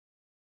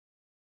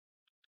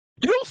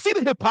 You don't see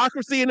the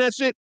hypocrisy in that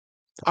shit?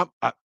 I'm,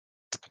 I,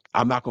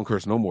 I'm not gonna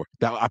curse no more.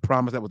 I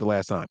promise that was the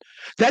last time.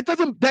 That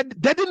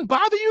didn't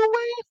bother you,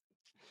 Wayne?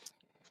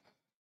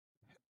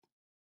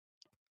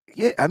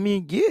 Yeah, I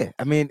mean,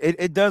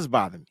 it does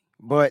bother me.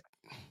 But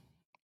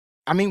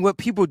I mean, what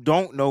people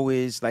don't know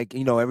is like,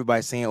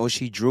 everybody's saying, oh,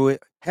 she drew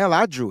it. Hell,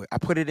 I drew it. I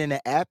put it in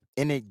the app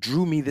and it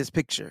drew me this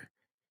picture.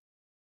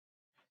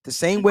 The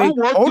same I way,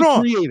 worked hold to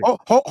on. create it. Oh,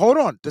 hold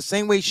on. The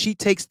same way she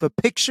takes the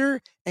picture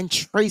and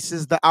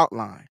traces the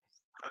outline.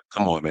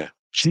 Come on, man.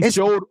 She It's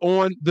showed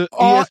on the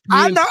I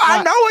ESPN I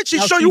spot know it. She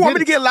how show she you want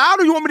did me to it. get loud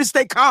or you want me to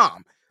stay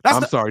calm. That's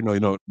I'm the sorry,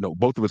 no.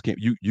 Both of us can't.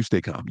 You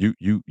stay calm.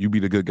 You be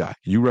the good guy.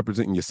 You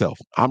representing yourself.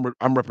 I'm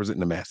representing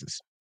the masses.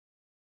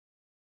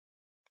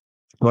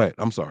 Go ahead.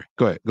 I'm sorry.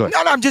 Go ahead. Go ahead.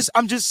 no.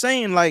 I'm just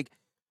saying like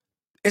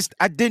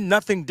I did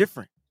nothing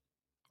different.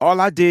 All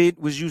I did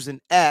was use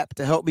an app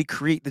to help me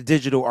create the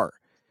digital art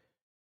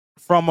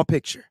from a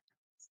picture.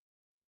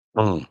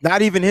 Mm,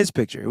 Not even his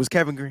picture. It was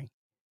Kevin Green.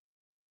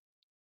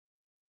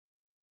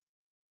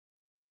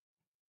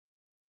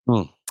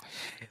 mm.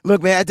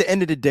 Look, man, at the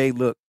end of the day,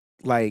 look,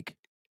 like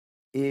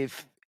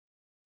if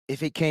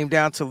if it came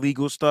down to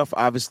legal stuff,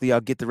 obviously I'll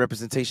get the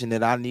representation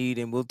that I need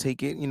and we'll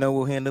take it,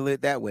 we'll handle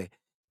it that way.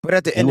 But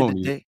at the You end of the won't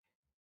need it.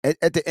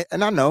 day,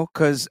 and I know,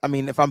 because I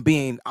mean, if I'm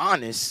being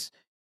honest,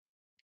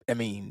 I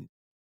mean,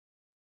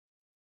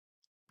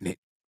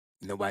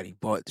 nobody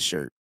bought the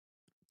shirt.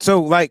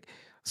 So like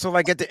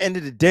at the end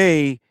of the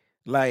day,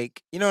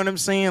 like, you know what I'm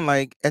saying?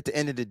 Like at the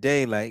end of the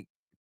day, like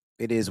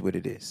it is what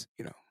it is.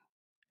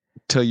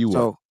 Tell you what.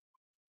 So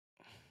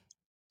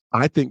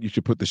I think you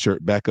should put the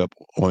shirt back up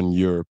on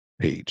your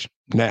page.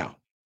 Now,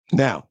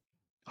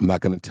 I'm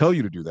not going to tell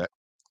you to do that.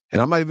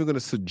 And I'm not even going to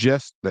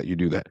suggest that you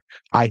do that.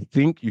 I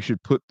think you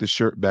should put the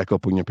shirt back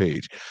up on your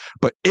page.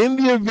 But in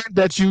the event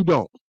that you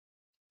don't,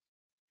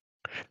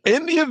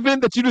 in the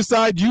event that you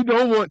decide you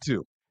don't want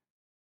to,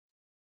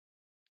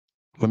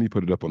 let me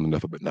put it up on the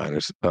Nothing But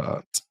Niners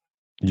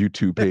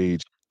YouTube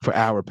page for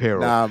our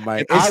apparel. nah,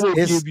 Mike, And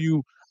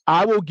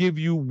I will give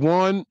you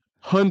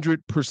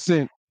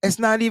 100%. it's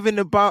not even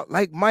about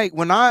like Mike.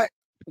 When I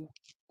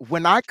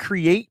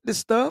create the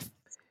stuff,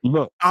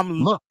 Look,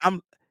 I'm look,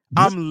 I'm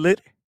this I'm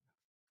lit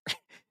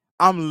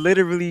I'm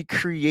literally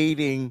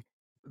creating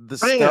the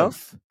I am.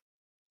 stuff.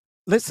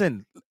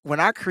 Listen, when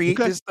I create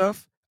Okay. this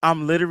stuff,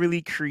 I'm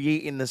literally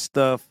creating the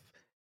stuff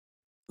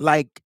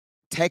like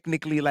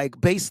technically like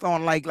based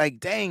on like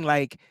dang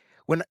like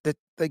when the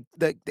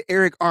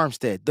Arik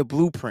Armstead, the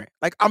blueprint.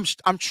 Like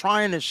I'm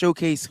trying to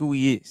showcase who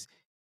he is.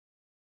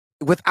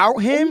 Without Oh,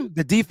 him,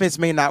 the defense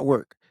may not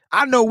work.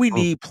 I know we mm,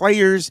 need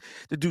players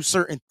to do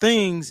certain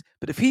things,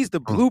 but if he's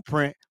the mm,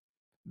 blueprint,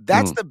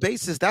 that's mm, the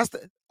basis. That's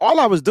the all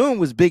I was doing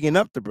was bigging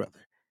up the brother.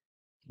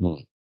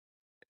 mm.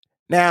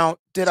 Now,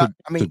 did Su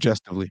I mean,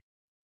 suggestively.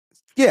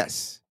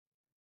 yes.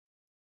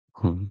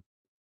 Mhm.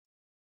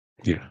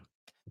 Yeah.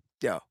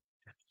 Yo.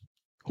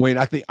 Wayne,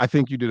 I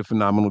think you did a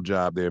phenomenal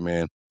job there,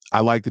 man.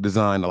 I like the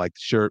design. I like the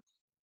shirt.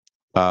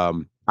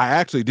 I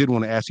actually did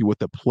want to ask you what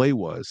the play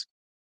was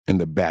in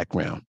the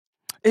background.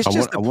 It's I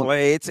want just I a want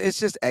play. It's just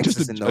just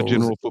X's and a O's.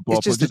 general It's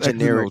football play, just a just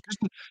X's and O's, generic,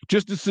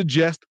 just to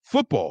suggest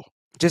football.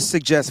 just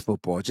suggest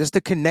football, just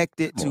to connect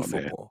it Come to on,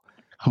 man. football.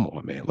 Come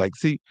on, man. Like,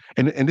 see,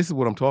 and this is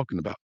what I'm talking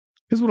about.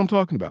 This is what I'm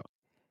talking about.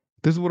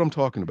 This is what I'm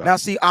talking about. Now,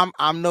 see,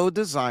 I'm no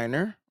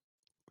designer.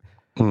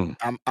 Mm,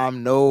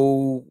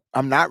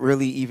 I'm not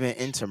really even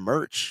into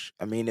merch.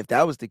 I mean, if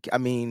that was I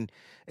mean,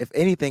 if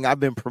anything, I've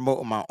been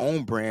promoting my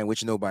own brand,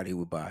 which nobody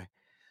would buy.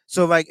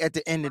 So like at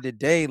the end of the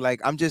day, like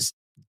I'm just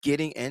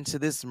getting into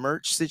this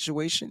merch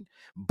situation,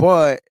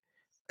 but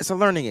it's a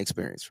learning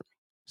experience for me.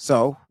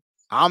 So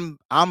I'm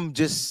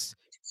just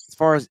as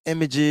far as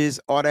images,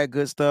 all that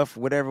good stuff,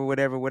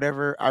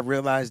 whatever. I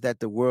realize that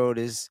the world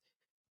is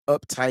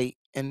uptight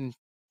and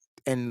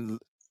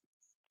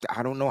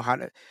I don't know how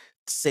to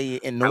say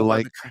it in I no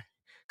like. other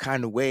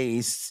kind of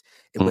ways,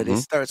 but it Mhm.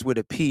 starts with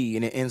a P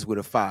and it ends with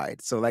a five.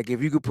 So like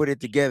if you could put it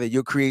together,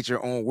 you'll create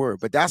your own word.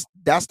 But that's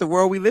the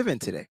world we live in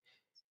today.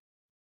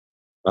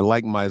 I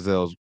like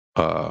Mizell's.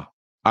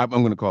 I'm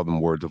going to call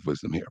them words of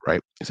wisdom here, right?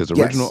 It says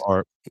original Yes.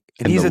 art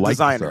And in the he's a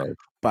likeness designer, of.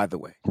 by the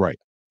way. Right.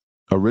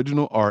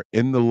 Original art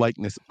in the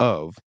likeness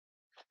of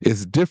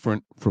is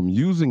different from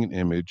using an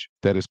image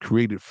that is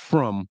created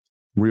from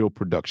real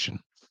production.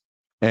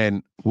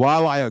 And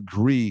while I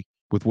agree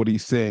with what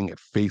he's saying at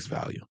face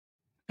value,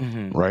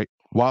 Hmm. right?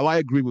 While I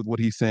agree with what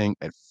he's saying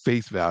at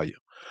face value,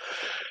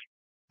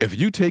 if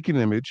you take an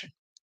image,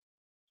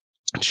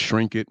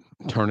 shrink it,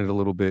 turn it a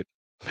little bit,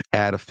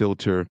 add a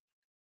filter,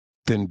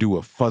 then do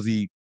a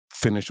fuzzy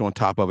finish on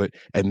top of it,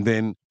 and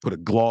then put a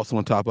gloss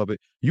on top of it,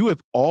 you have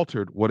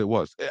altered what it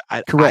was.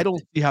 I Correct.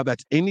 don't see how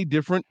that's any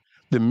different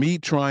than me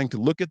trying to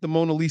look at the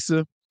Mona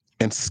Lisa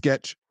and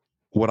sketch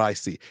what I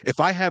see. If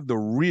I have the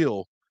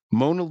real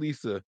Mona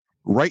Lisa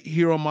right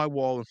here on my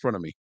wall in front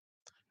of me,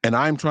 and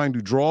I'm trying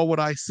to draw what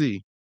I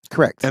see,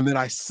 Correct. and then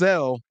I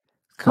sell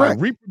my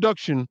Correct.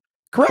 reproduction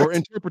or Correct.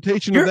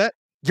 interpretation of You're that,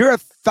 you're a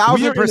we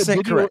thousand are in a percent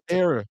digital correct.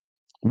 era.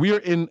 We are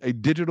in a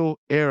digital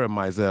era,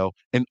 Mizell,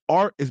 and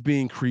art is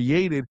being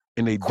created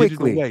in a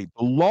digital Quickly. way.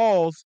 The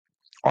laws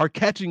are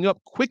catching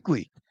up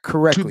quickly to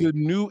Correctly. the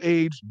new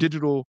age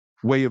digital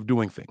way of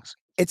doing things.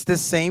 It's the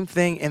same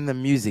thing in the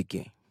music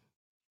game.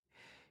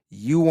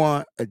 You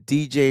want a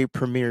DJ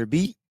Premier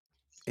beat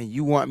and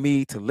you want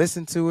me to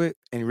listen to it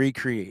and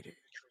recreate it.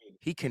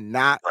 He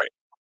cannot Right.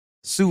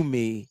 sue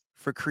me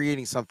for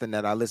creating something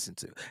that I listened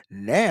to.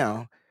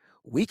 Now,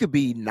 we could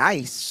be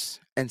nice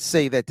and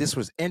say that this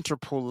was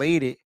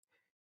interpolated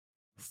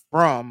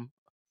from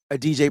a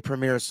DJ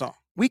Premier song.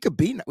 We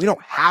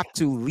don't have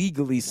to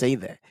legally say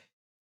that.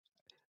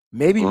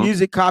 Maybe Mhm.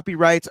 music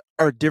copyrights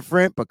are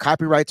different, but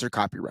copyrights are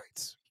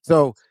copyrights.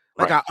 So,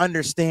 like, Right. I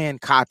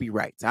understand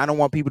copyrights. I don't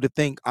want people to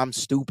think I'm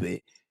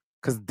stupid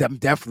because I'm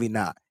definitely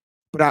not.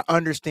 But I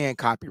understand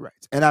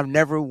copyrights, and I've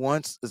never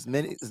once, as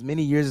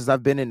many years as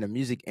I've been in the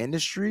music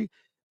industry,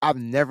 I've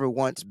never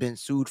once been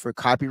sued for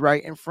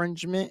copyright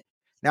infringement.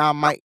 Now, I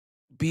might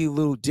be a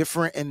little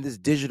different in this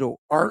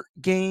digital art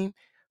game.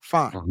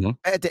 Fine. Mhm.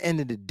 At the end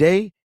of the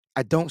day,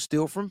 I don't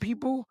steal from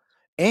people,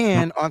 Mhm.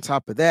 and on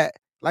top of that,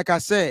 like I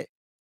said,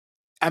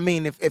 I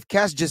mean, if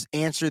cats just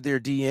answer their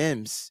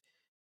DMs,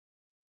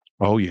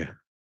 Oh yeah.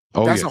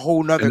 Oh that's yeah. a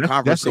whole nother And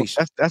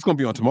conversation. that's going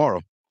to be on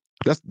tomorrow.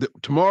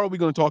 Tomorrow we're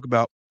going to talk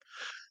about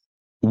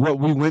what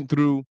we went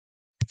through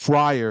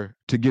prior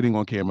to getting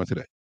on camera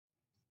today.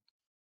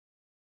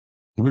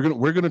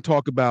 We're gonna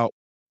talk about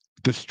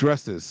the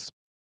stresses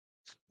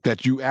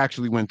that you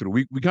actually went through.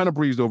 We kind of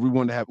breezed over.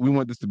 We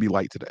want this to be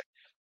light today,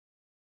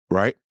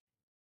 right?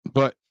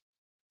 But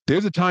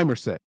there's a timer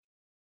set,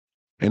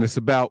 and it's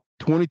about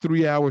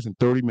 23 hours and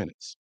 30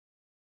 minutes.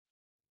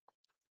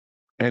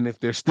 And if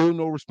there's still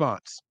no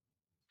response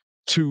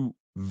to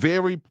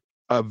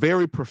a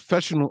very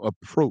professional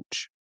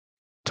approach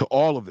to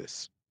all of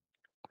this,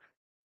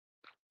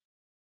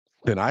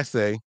 then I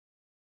say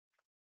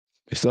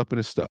it's up and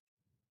it's stuck.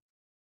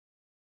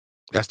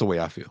 That's the way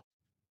I feel.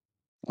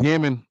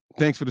 Yaman,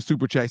 thanks for the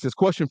super chat. He says,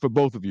 question for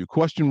both of you.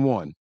 Question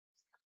one,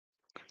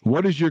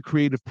 what is your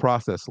creative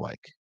process like?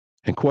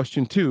 And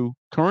question two,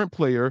 current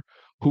player,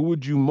 who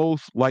would you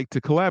most like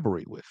to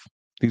collaborate with?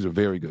 These are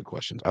very good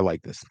questions. I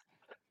like this.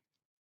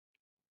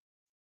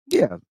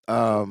 Yeah.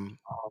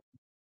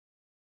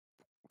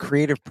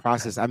 Creative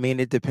process. I mean,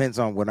 it depends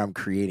on what I'm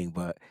creating,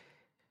 but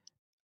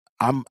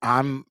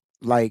I'm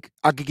like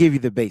I could give you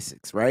the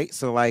basics, right?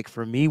 So like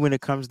for me when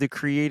it comes to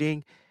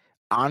creating,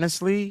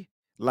 honestly,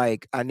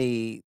 like I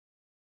need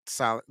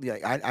solid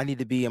like I need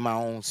to be in my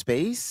own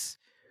space.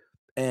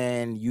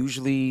 And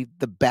usually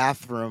the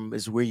bathroom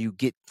is where you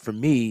get for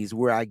me is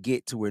where I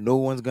get to where no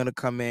one's gonna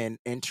come in,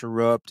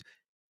 interrupt,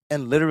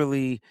 and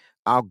literally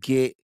I'll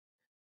get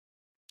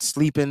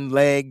sleeping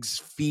legs,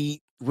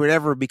 feet,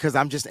 whatever, because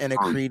I'm just in a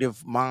Mm.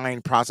 creative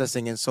mind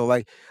processing. And so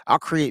like I'll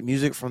create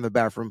music from the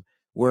bathroom,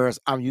 whereas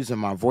I'm using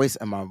my voice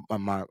and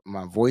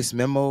my voice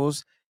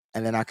memos.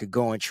 And then I could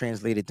go and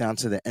translate it down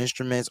to the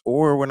instruments,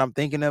 or when I'm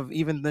thinking of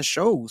even the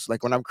shows,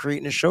 like when I'm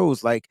creating the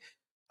shows, like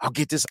I'll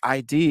get this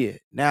idea.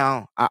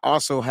 Now, I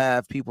also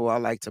have people I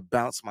like to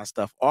bounce my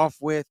stuff off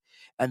with,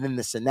 and then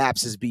the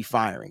synapses be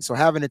firing. So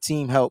having a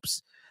team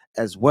helps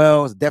as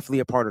well. It's definitely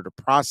a part of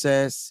the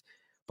process.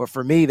 But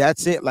for me,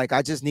 that's it. Like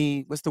I just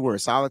need what's the word?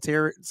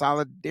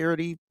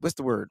 Solidarity. What's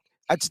the word?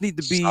 I just need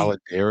to be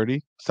Solidarity,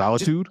 just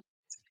solitude.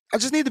 I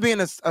just need to be in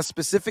a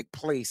specific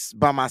place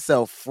by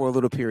myself for a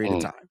little period of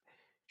Mm. time.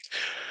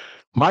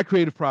 My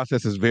creative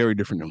process is very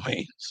different than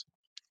Wayne's.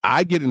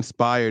 I get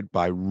inspired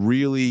by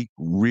really,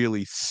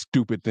 really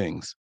stupid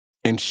things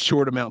in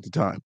short amounts of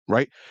time,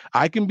 right?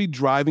 I can be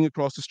driving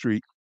across the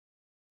street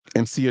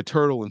and see a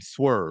turtle and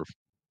swerve,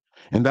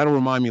 and that'll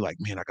remind me, like,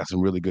 man, I got some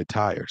really good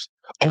tires.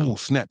 Oh,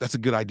 snap, that's a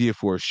good idea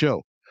for a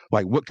show.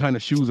 Like, what kind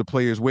of shoes are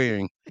players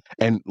wearing?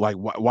 And like,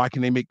 why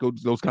can they make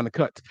those kind of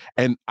cuts?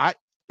 And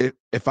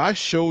if I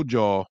showed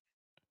y'all,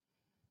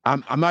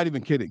 I'm not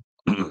even kidding.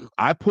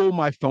 I pull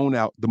my phone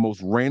out the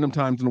most random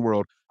times in the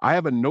world. I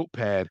have a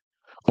notepad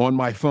on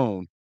my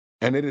phone,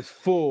 and it is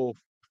full.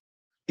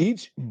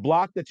 Each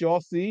block that y'all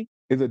see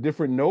is a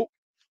different note,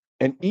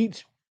 and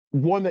each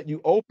one that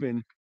you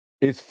open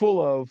is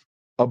full of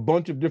a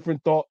bunch of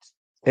different thoughts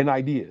and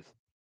ideas.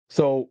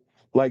 So,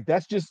 like,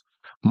 that's just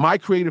my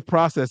creative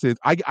process. Is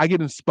I get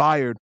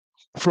inspired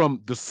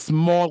from the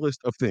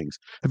smallest of things.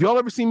 Have y'all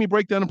ever seen me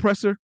break down a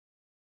presser?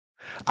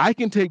 I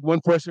can take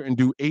one presser and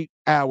do 8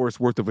 hours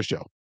worth of a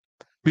show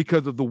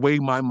because of the way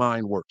my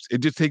mind works. It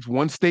just takes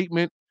one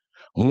statement,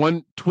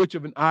 one twitch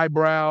of an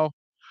eyebrow,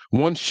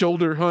 one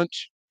shoulder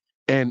hunch,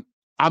 and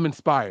I'm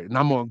inspired and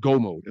I'm on go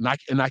mode, and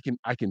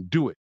I can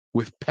do it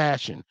with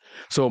passion.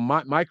 So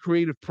my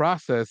creative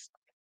process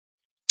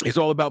is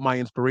all about my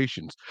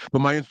inspirations, but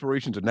my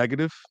inspirations are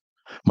negative,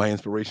 my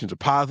inspirations are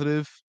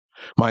positive,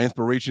 my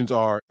inspirations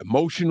are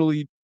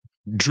emotionally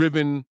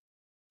driven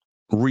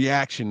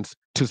reactions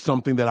to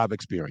something that I've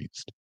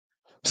experienced.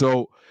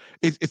 So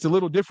it's a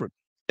little different.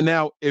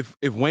 Now, if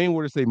Wayne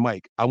were to say,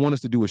 Mike, I want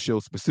us to do a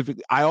show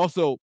specifically, I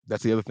also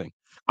that's the other thing.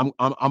 I'm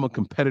a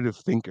competitive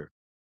thinker,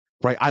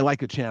 right? I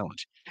like a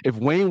challenge. If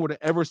Wayne were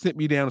to ever sit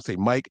me down and say,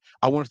 Mike,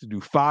 I want us to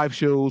do 5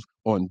 shows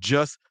on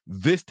just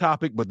this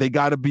topic, but they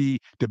got to be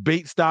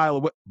debate style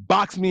or what,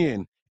 box me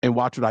in and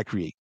watch what I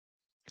create.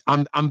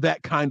 I'm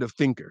that kind of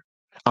thinker.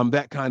 I'm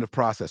that kind of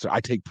processor. I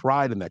take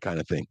pride in that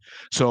kind of thing.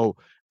 So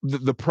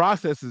the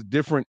process is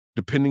different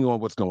depending on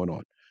what's going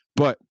on.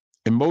 But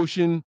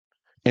emotion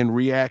and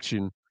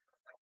reaction,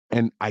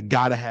 and I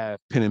gotta have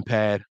pen and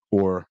pad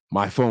or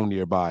my phone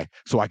nearby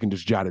so I can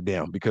just jot it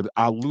down because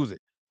I'll lose it.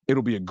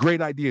 It'll be a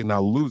great idea and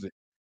I'll lose it.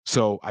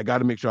 So I got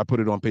to make sure I put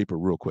it on paper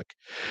real quick.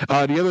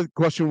 The other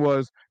question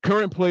was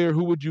current player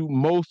who would you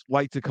most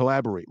like to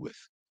collaborate with?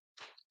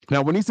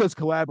 Now, when he says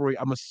collaborate,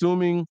 I'm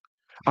assuming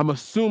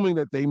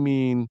that they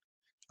mean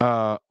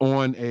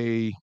on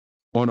a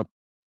on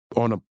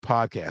a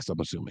podcast. I'm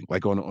assuming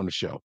like on a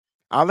show.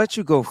 I'll let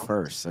you go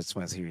first. I just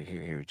want to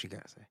hear what you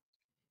guys say.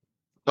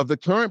 Of the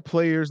current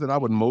players that I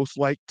would most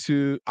like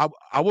to, I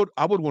would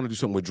want to do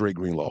something with Drake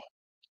Greenlaw.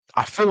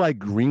 I feel like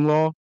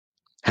Greenlaw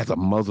has a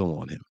muzzle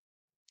on him.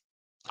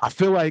 I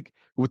feel like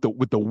with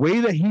the way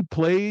that he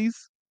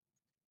plays,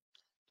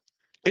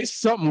 it's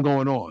something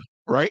going on,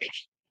 right?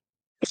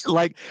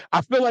 Like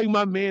I feel like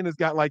my man has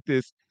got like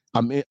this.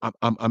 I'm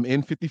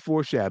in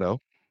 54 shadow,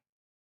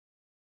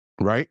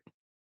 right?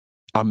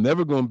 I'm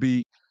never going to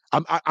be.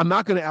 I'm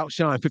not going to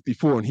outshine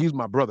 54, and he's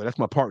my brother. That's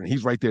my partner.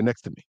 He's right there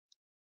next to me.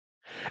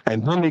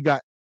 And then they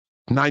got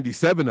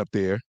 97 up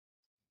there.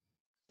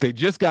 They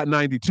just got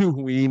 92,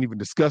 who we ain't even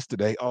discussed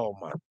today. Oh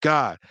my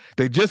God.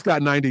 They just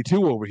got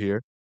 92 over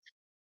here.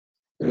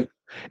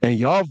 And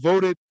y'all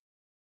voted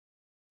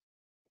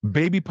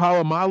Baby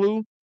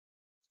Palomalu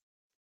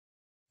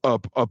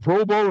a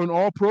Pro Bowl and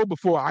All Pro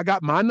before I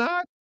got my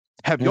nod.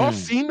 Have y'all Mm.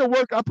 seen the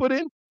work I put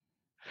in?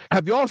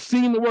 Have y'all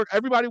seen the work?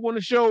 Everybody want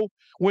to show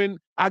when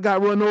I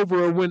got run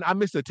over or when I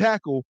missed a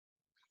tackle.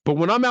 But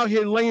when I'm out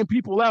here laying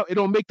people out, it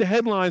don't make the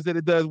headlines that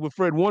it does when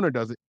Fred Warner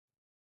does it.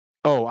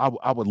 Oh,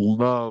 I would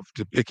love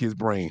to pick his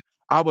brain.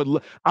 I would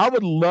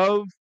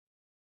love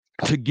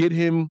to get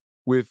him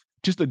with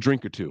just a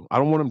drink or two. I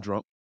don't want him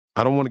drunk.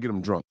 I don't want to get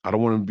him drunk. I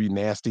don't want him to be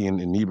nasty and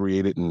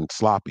inebriated and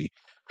sloppy.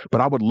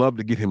 But I would love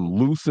to get him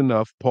loose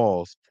enough,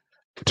 pause,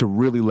 to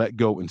really let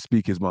go and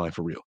speak his mind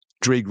for real.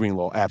 Dre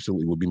Greenlaw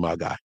absolutely would be my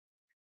guy.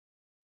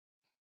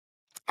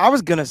 I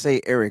was gonna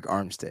say Arik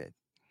Armstead.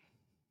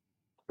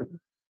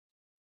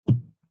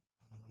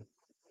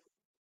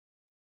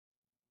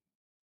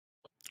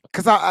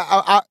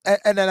 Because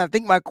and then I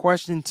think my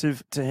question to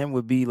him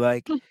would be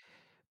like,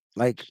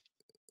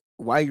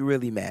 why you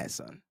really mad,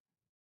 son?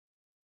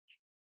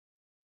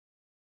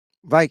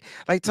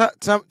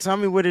 Tell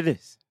me what it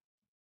is.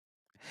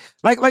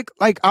 Like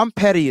I'm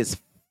petty as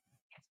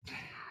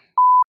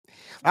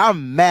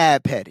I'm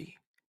mad petty.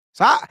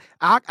 So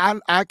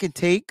I can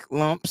take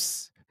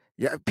lumps.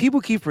 Yeah, people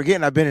keep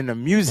forgetting I've been in the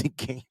music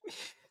game.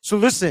 So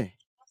listen,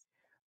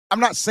 I'm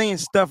not saying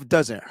stuff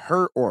doesn't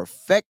hurt or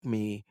affect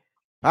me.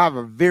 I have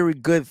a very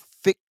good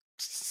thick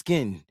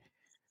skin,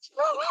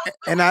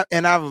 and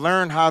I've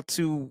learned how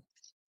to.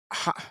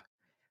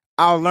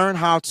 I'll learn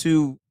how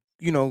to,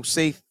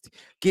 say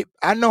get.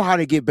 I know how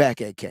to get back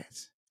at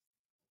cats.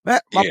 My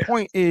Yeah.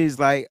 point is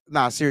like,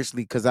 nah,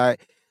 seriously, because I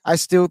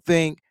still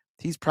think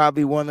he's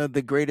probably one of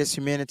the greatest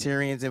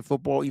humanitarians in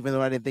football, even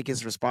though I didn't think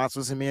his response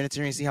was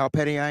humanitarian. See how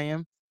petty I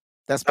am?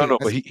 That's No, me. no,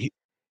 but he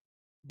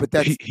But he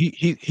that's he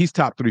he he's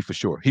top 3 for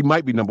sure. He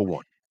might be number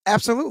 1.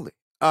 absolutely.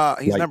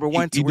 He's Like, number he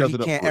one to he where does he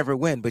it up can't for real. ever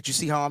win. But you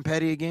see how I'm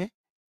petty again?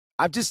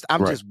 I'm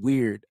Right. just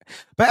weird.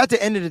 But at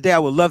the end of the day, I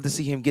would love to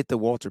see him get the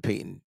Walter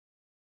Payton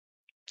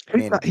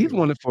Man of the Year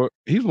award.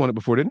 He's won it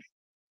before, didn't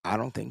I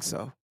don't think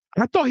so.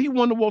 he? I thought he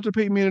won the Walter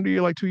Payton Man of the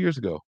Year like 2 years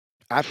ago.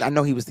 I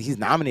know he's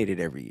nominated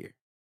every year.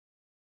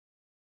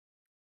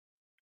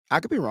 I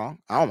could be wrong.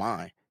 I don't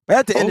mind. But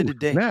at the end of Oh, the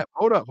day, snap.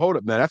 Hold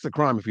up. Now that's a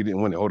crime if he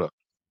didn't win it. Hold up.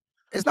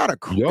 it's not a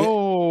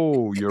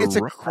Yo, you're it's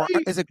a crime.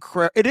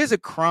 right. It is a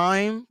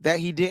crime that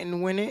he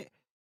didn't win it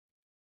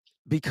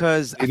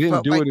because I They didn't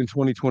felt do like it in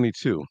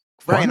 2022. right,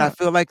 Why and I not?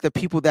 feel like the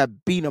people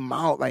that beat him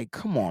out, like,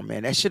 come on,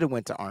 man, that should have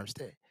went to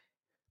Armstead.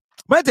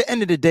 But at the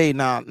end of the day,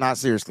 not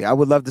seriously. I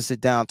would love to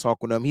sit down and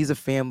talk with him. He's a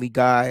family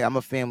guy. I'm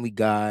a family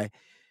guy.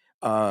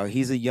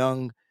 He's a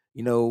young,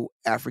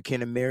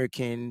 African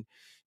American,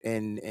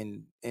 and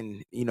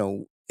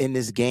in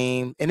this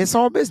game, and it's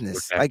all With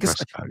business. Dak Like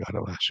Prescott got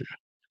it last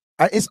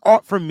year. it's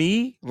all for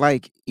me.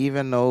 Like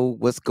even though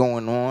what's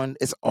going on,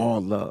 it's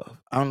all love.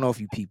 I don't know if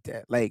you peeped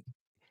that. Like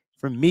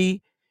for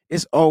me,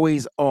 it's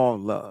always all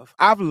love.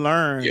 I've Yeah.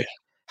 learned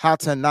how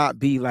to not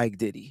be like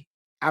Diddy.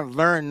 I've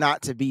learned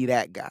not to be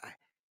that guy.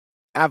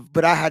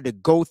 But I had to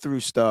go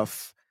through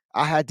stuff.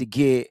 I had to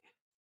get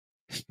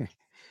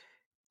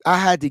I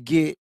had to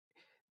get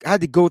I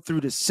had to go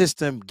through the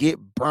system, get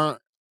burnt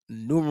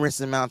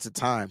numerous amounts of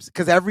times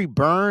because every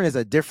burn is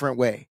a different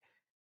way.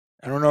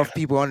 I don't know Yeah. if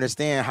people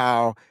understand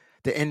how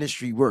the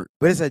industry works,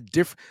 but it's a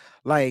different.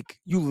 Like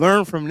you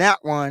learn from that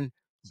one,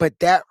 but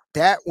that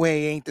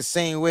way ain't the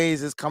same way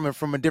as it's coming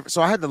from a different.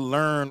 So I had to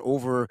learn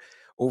over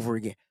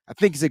again. I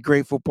think he's a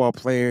great football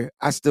player.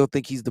 I still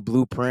think he's the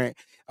blueprint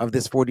of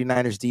this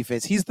 49ers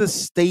defense. He's the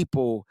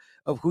staple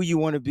of who you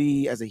want to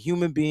be as a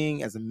human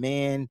being, as a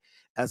man,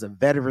 as a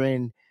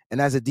veteran, and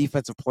as a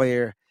defensive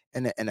player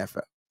in the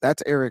NFL.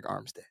 That's Arik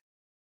Armstead.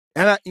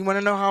 And you want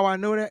to know how I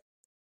know that?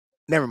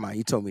 Never mind.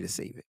 You told me to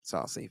save it, so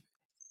I'll save it.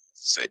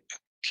 Say,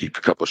 keep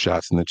a couple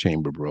shots in the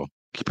chamber, bro.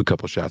 Keep a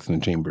couple shots in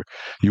the chamber.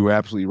 You were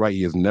absolutely right.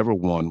 He has never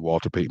won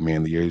Walter Payton Man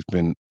of the Year. He's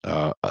been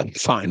a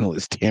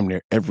finalist damn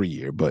near every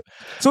year, but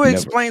So it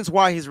never. explains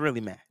why he's really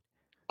mad.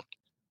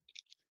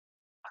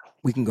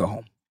 We can go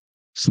home.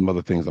 Some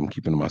other things I'm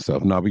keeping to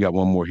myself. Now we got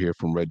one more here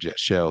from Red Jet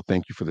Shell.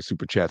 Thank you for the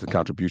super chats and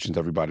contributions,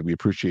 everybody. We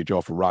appreciate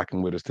y'all for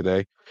rocking with us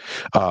today.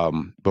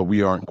 But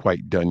we aren't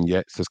quite done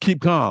yet. It says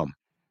keep calm,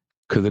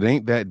 because it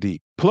ain't that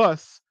deep.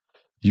 Plus,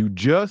 you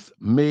just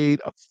made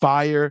a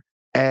fire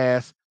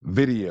ass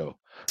video.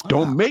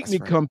 Don't make That's me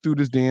right. come through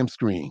this damn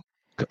screen.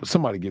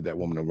 Somebody give that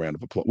woman a round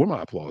of applause. Where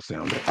my applause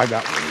sound at? I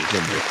got one. It's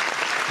in there.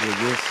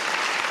 Yeah, yes.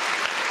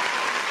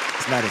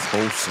 It's not as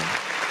wholesome.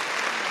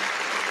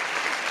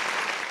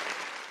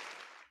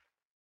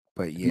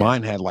 But yeah.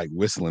 Mine had like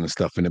whistling and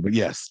stuff in it. But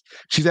yes,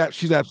 she's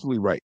absolutely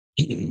right.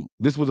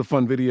 This was a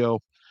fun video.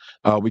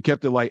 We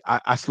kept it like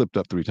I slipped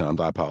up 3 times.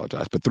 I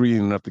apologize, but 3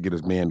 ain't enough to get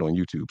us banned on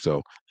YouTube.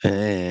 So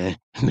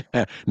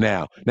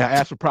now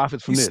ask for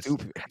profits from You this.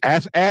 stupid.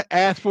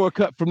 Ask for a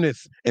cut from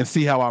this and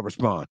see how I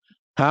respond.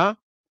 Huh?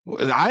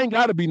 I ain't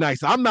gotta be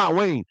nice. I'm not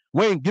Wayne.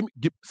 Wayne,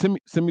 send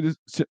me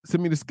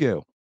the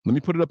scale. Let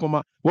me put it up on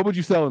my. What would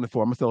you selling it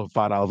for? I'm gonna sell it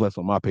for $5 less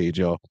on my page,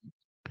 y'all.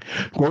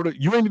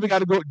 You ain't even got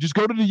to go. Just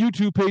go to the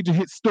YouTube page and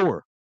hit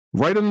store.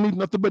 Right underneath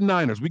nothing but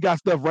Niners. We got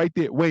stuff right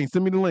there. Wayne,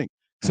 send me the link.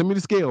 Send me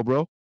the scale,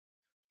 bro.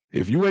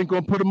 If you ain't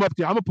gonna put them up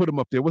there, I'm gonna put them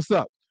up there. What's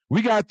up?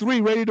 We got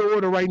 3 ready to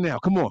order right now.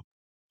 Come on,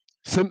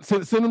 send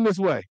them this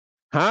way,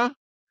 huh?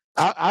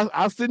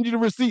 I'll send you the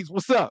receipts.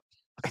 What's up?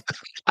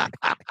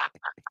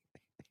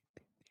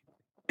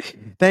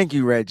 Thank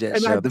you, Red Jet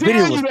And I Show. The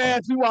video dare was you to fun.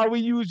 ask me why we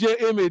use your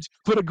image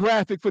for the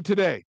graphic for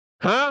today,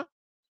 huh?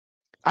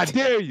 I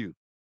dare you.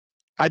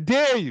 I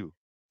dare you.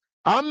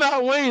 I'm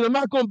not Wayne. I'm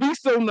not gonna be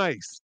so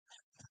nice.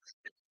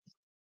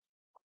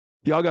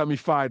 Y'all got me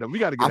fired up. We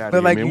got to I get out of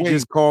feel here, like man. you Wayne,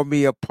 just called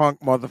me a punk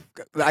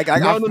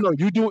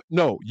motherfucker.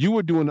 no. You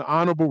were doing the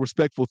honorable,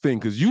 respectful thing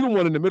because you the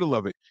one in the middle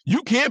of it.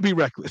 You can't be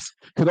reckless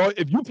because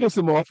if you piss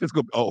him off, it's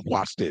gonna. Oh,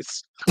 watch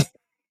this.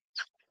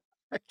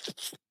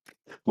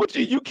 What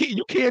you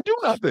can't do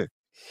nothing.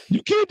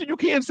 You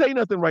can't say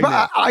nothing right But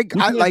now. You I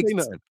can't like say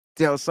nothing.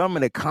 tell some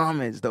of the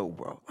comments though,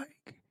 bro. Like,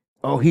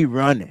 oh, he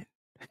running.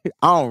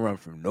 I don't run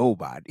from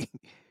nobody.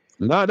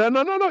 No, no,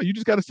 no, no, no. You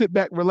just got to sit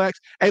back, relax.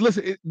 Hey,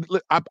 listen,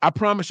 I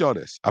promise y'all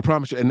this. I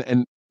promise you.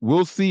 And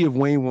we'll see if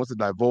Wayne wants to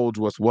divulge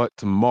what's what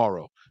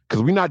tomorrow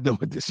because we're not done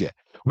with this yet.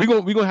 We're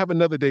gonna have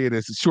another day of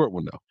this. It's a short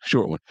one though.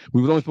 Short one.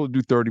 We was only supposed to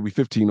do 30. We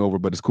 15 over,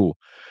 but it's cool.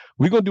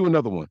 We're gonna do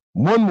another one.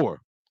 One more.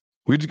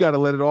 We just got to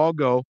let it all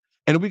go,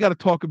 and we got to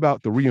talk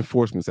about the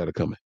reinforcements that are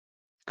coming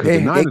because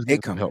the Niners They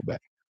getting some coming. help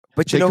back.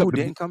 But you They know come who to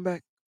didn't come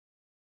back?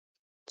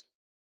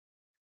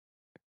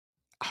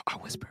 I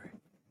whisper it.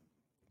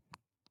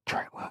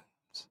 Trey Williams.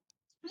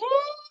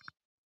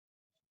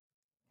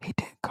 He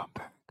didn't come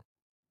back.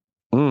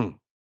 Mm,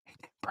 He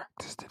didn't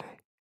practice today.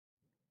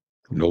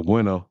 no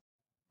bueno.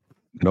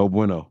 No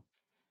bueno.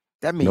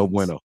 That No means,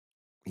 bueno.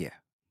 yeah.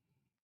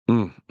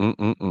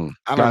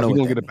 I don't Guys, know we're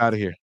what gonna that get up means. out of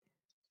here.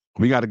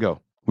 We got to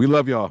go. We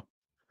love y'all.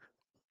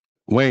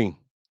 Wayne,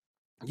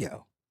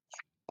 Yo.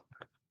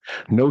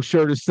 no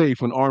shirt is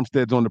safe when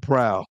Armstead's on the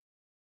prowl.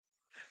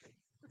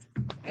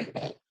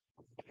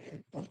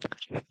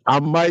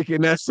 I'm Mike,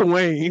 and that's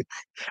Wayne.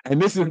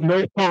 And this is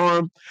No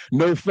Harm,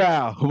 No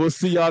Foul. We'll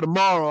see y'all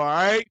tomorrow, all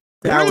right?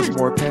 That Peace. was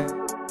more